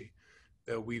transparency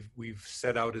that we've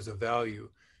set out as a value.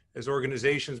 As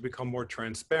organizations become more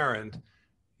transparent,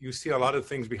 you see a lot of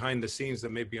things behind the scenes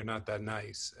that maybe are not that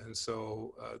nice. And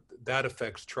so that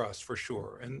affects trust for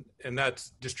sure. And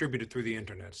that's distributed through the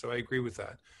internet. So I agree with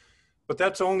that. But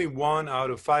that's only one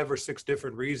out of 5 or 6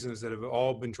 different reasons that have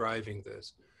all been driving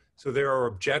this. So there are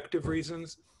objective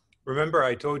reasons. Remember,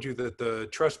 I told you that the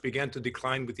trust began to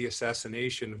decline with the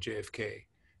assassination of JFK.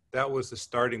 That was the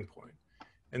starting point.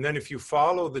 And then if you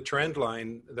follow the trend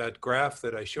line, that graph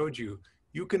that I showed you,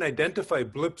 you can identify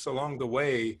blips along the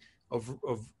way of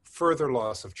further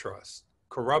loss of trust.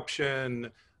 Corruption,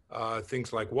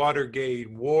 things like Watergate,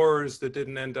 wars that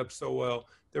didn't end up so well.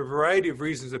 There are a variety of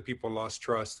reasons that people lost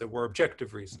trust that were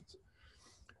objective reasons.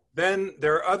 Then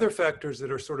there are other factors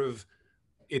that are sort of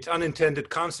its unintended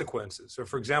consequences. So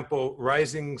for example,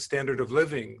 rising standard of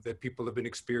living that people have been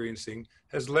experiencing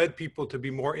has led people to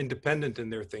be more independent in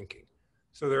their thinking.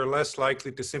 So they're less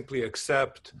likely to simply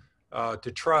accept,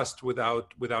 to trust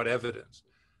without evidence.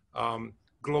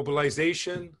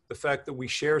 Globalization, the fact that we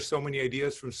share so many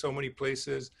ideas from so many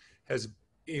places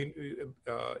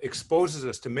exposes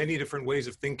us to many different ways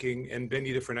of thinking and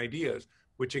many different ideas,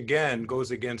 which again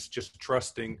goes against just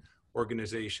trusting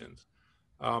organizations.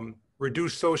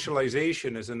 Reduced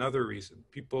socialization is another reason.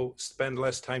 People spend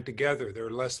less time together. There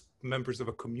are less members of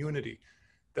a community.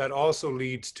 That also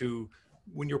leads to,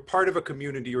 when you're part of a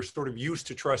community, you're sort of used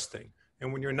to trusting.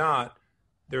 And when you're not,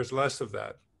 there's less of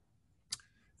that.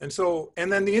 And so,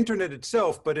 and then the internet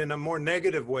itself, but in a more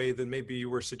negative way than maybe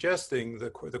you were suggesting, the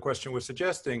question was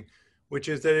suggesting, which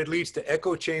is that it leads to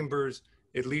echo chambers.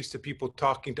 It leads to people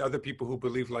talking to other people who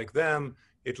believe like them.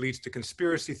 It leads to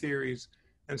conspiracy theories.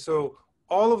 And so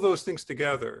all of those things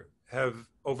together have,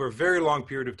 over a very long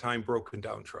period of time, broken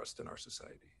down trust in our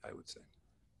society, I would say.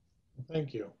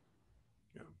 Thank you.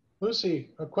 Yeah.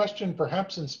 Lucy, a question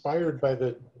perhaps inspired by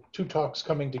the 2 talks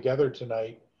coming together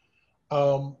tonight.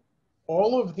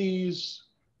 all of these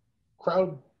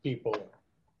crowd people,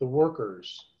 the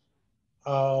workers,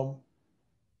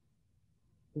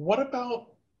 what about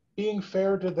being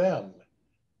fair to them?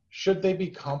 Should they be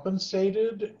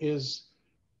compensated? Is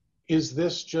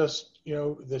this just, you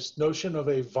know, this notion of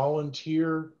a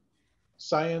volunteer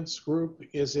science group?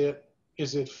 Is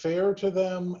it fair to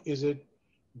them? Is it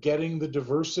getting the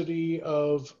diversity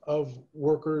of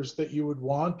workers that you would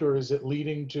want, or is it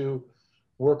leading to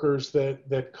workers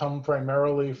that come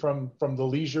primarily from the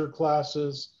leisure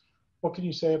classes? What can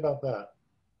you say about that?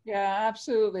 Yeah,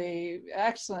 absolutely.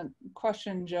 Excellent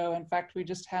question, Joe. In fact, we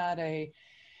just had a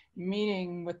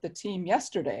meeting with the team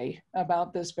yesterday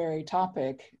about this very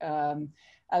topic.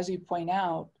 As you point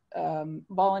out,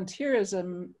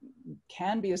 volunteerism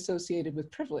can be associated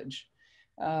with privilege.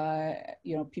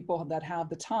 You know, people that have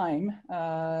the time.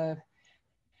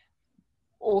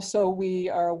 Also, we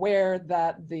are aware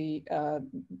that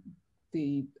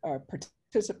our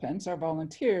participants, our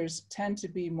volunteers, tend to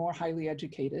be more highly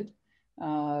educated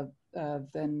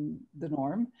than the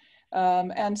norm.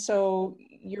 And so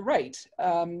you're right.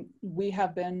 We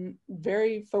have been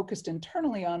very focused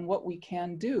internally on what we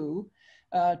can do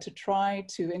to try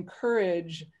to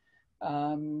encourage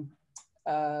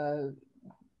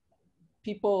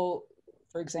people,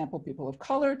 for example, people of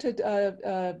color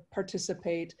to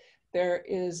participate. There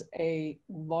is a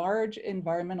large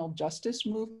environmental justice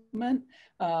movement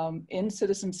in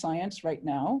citizen science right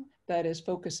now that is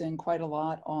focusing quite a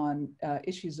lot on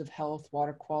issues of health,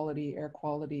 water quality, air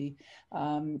quality.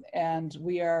 And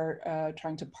we are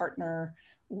trying to partner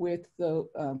with the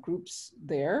groups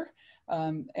there.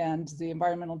 And the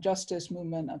environmental justice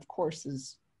movement, of course,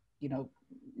 is, you know,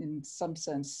 in some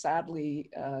sense, sadly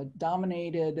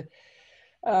dominated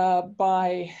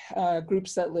by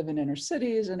groups that live in inner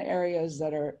cities and areas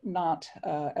that are not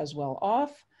as well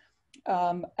off.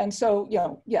 And so, you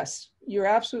know, yes, you're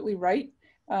absolutely right.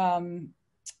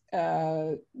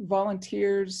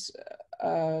 Volunteers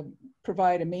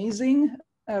provide amazing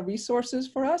resources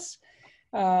for us.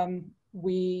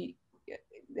 We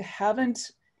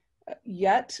haven't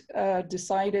yet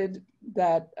decided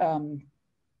that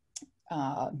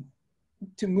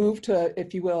to move to,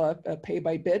 if you will, a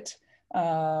pay-by-bit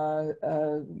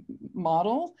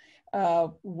model.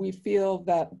 We feel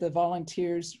that the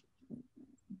volunteers,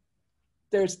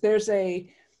 there's a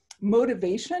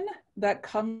motivation that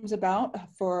comes about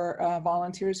for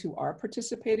volunteers who are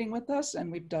participating with us,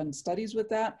 and we've done studies with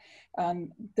that.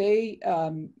 They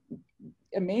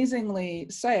amazingly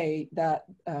say that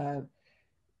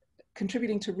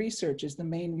contributing to research is the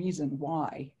main reason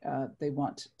why they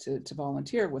want to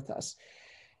volunteer with us.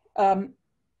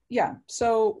 Yeah,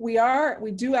 so we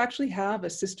do actually have a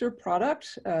sister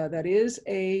product that is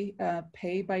a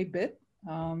pay-by-bit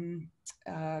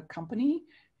company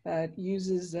that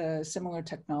uses similar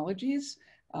technologies.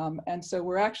 And so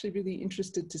we're actually really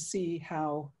interested to see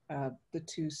how the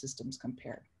two systems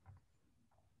compare.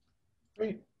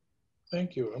 Great,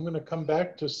 thank you. I'm going to come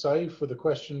back to Saif with a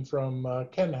question from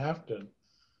Ken Hafton.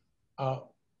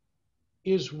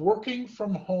 Is working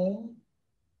from home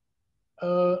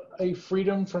a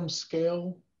freedom from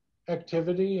scale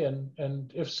activity?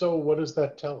 And if so, what does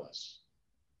that tell us?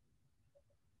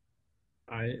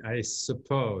 I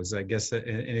suppose, I guess, and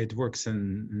it works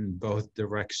in both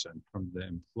directions, from the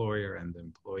employer and the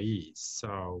employees.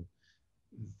 So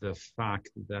the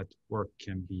fact that work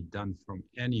can be done from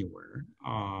anywhere,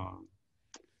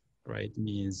 right,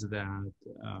 means that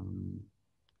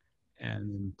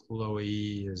an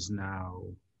employee is now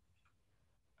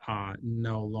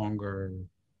no longer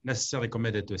necessarily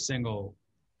committed to a single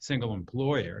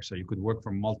employer. So you could work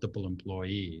for multiple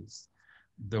employees,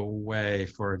 the way,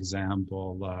 for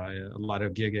example, a lot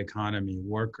of gig economy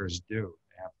workers do.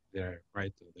 They're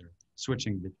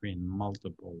switching between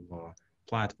multiple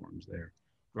platforms. They're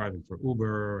driving for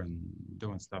Uber and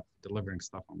doing stuff, delivering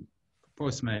stuff on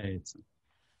Postmates,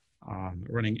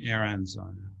 running errands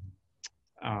on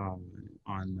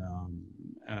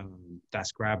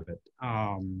TaskRabbit.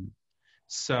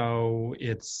 So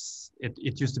it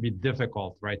used to be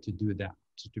difficult, right, to do that,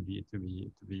 to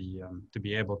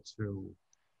be able to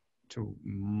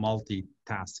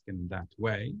multitask in that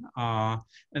way.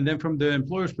 And then from the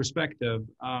employer's perspective,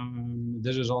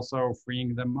 this is also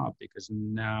freeing them up, because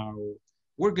now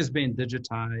work is being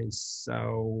digitized,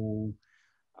 so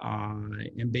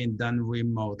and being done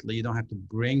remotely. You don't have to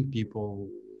bring people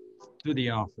to the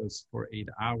office for 8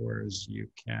 hours. You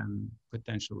can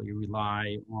potentially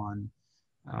rely on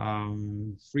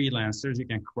freelancers. You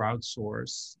can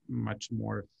crowdsource much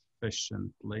more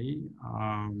efficiently.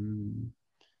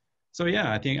 So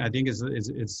yeah, I think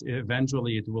it's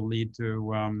eventually it will lead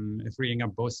to freeing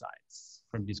up both sides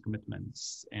from these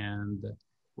commitments, and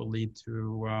will lead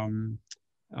to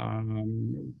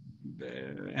an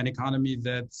economy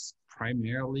that's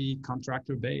primarily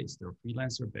contractor based or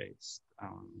freelancer based.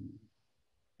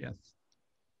 Yes,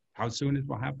 how soon it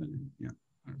will happen? Yeah,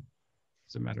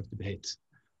 it's a matter of debate.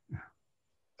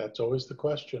 That's always the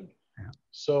question. Yeah.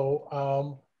 So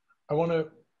I want to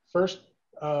first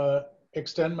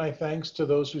extend my thanks to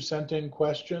those who sent in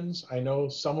questions. I know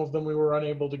some of them we were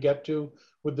unable to get to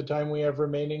with the time we have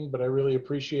remaining, but I really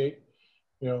appreciate,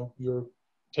 your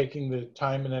taking the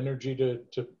time and energy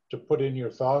to put in your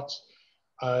thoughts.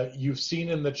 You've seen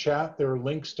in the chat, there are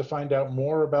links to find out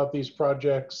more about these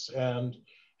projects and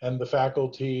the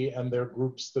faculty and their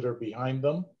groups that are behind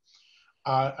them.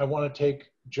 I want to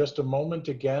take just a moment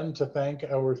again to thank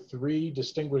our 3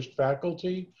 distinguished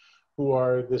faculty who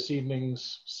are this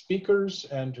evening's speakers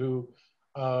and who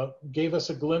gave us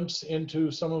a glimpse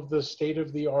into some of the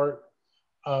state-of-the-art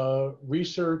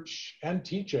research and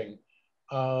teaching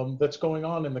that's going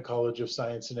on in the College of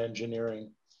Science and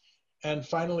Engineering. And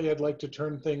finally, I'd like to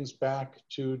turn things back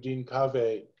to Dean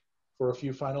Cave for a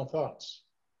few final thoughts.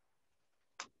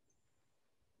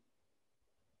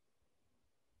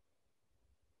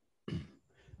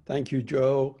 Thank you,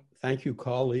 Joe. Thank you,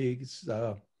 colleagues.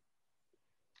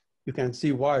 You can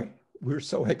see why we're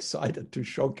so excited to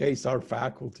showcase our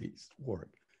faculty's work.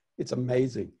 It's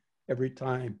amazing. Every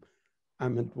time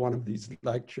I'm at one of these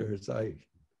lectures, they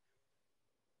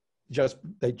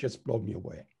just blow me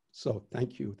away. So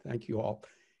thank you all.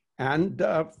 And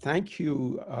thank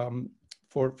you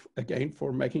for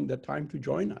making the time to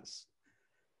join us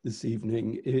this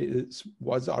evening. It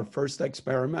was our first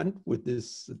experiment with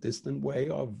this distant way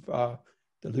of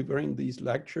delivering these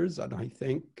lectures. And I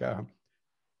think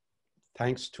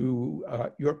thanks to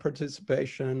your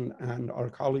participation and our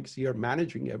colleagues here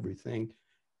managing everything,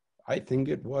 I think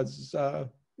it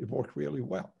worked really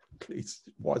well. At least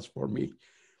it was for me.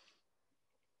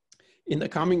 In the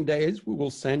coming days, we will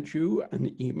send you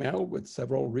an email with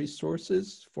several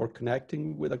resources for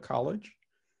connecting with a college,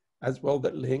 as well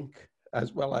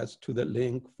as to the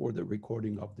link for the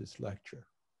recording of this lecture.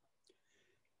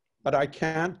 But I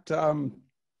can't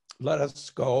let us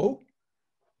go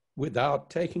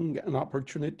without having an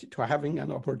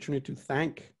opportunity to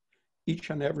thank each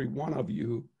and every one of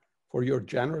you for your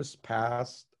generous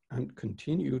past and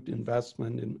continued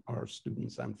investment in our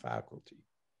students and faculty.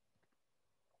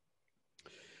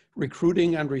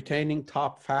 Recruiting and retaining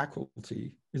top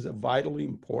faculty is vitally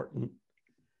important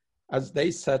as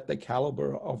they set the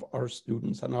caliber of our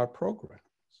students and our programs,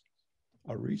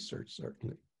 our research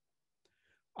certainly.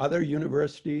 Other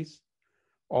universities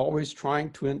always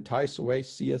trying to entice away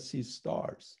CSE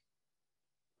stars.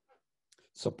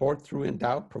 Support through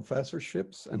endowed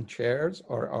professorships and chairs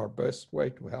are our best way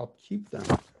to help keep them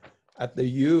at the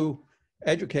U,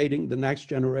 educating the next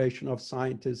generation of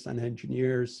scientists and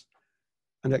engineers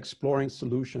and exploring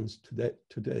solutions to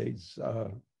today's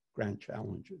grand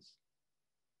challenges.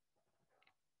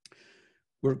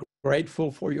 We're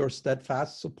grateful for your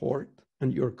steadfast support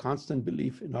and your constant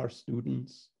belief in our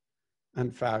students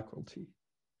and faculty.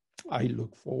 I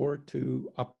look forward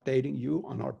to updating you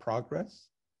on our progress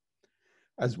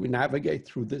as we navigate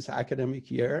through this academic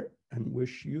year, and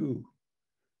wish you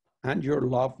and your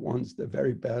loved ones the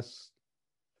very best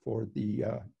for the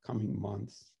coming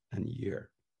months and year.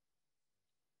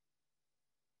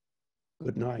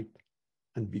 Good night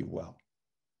and be well.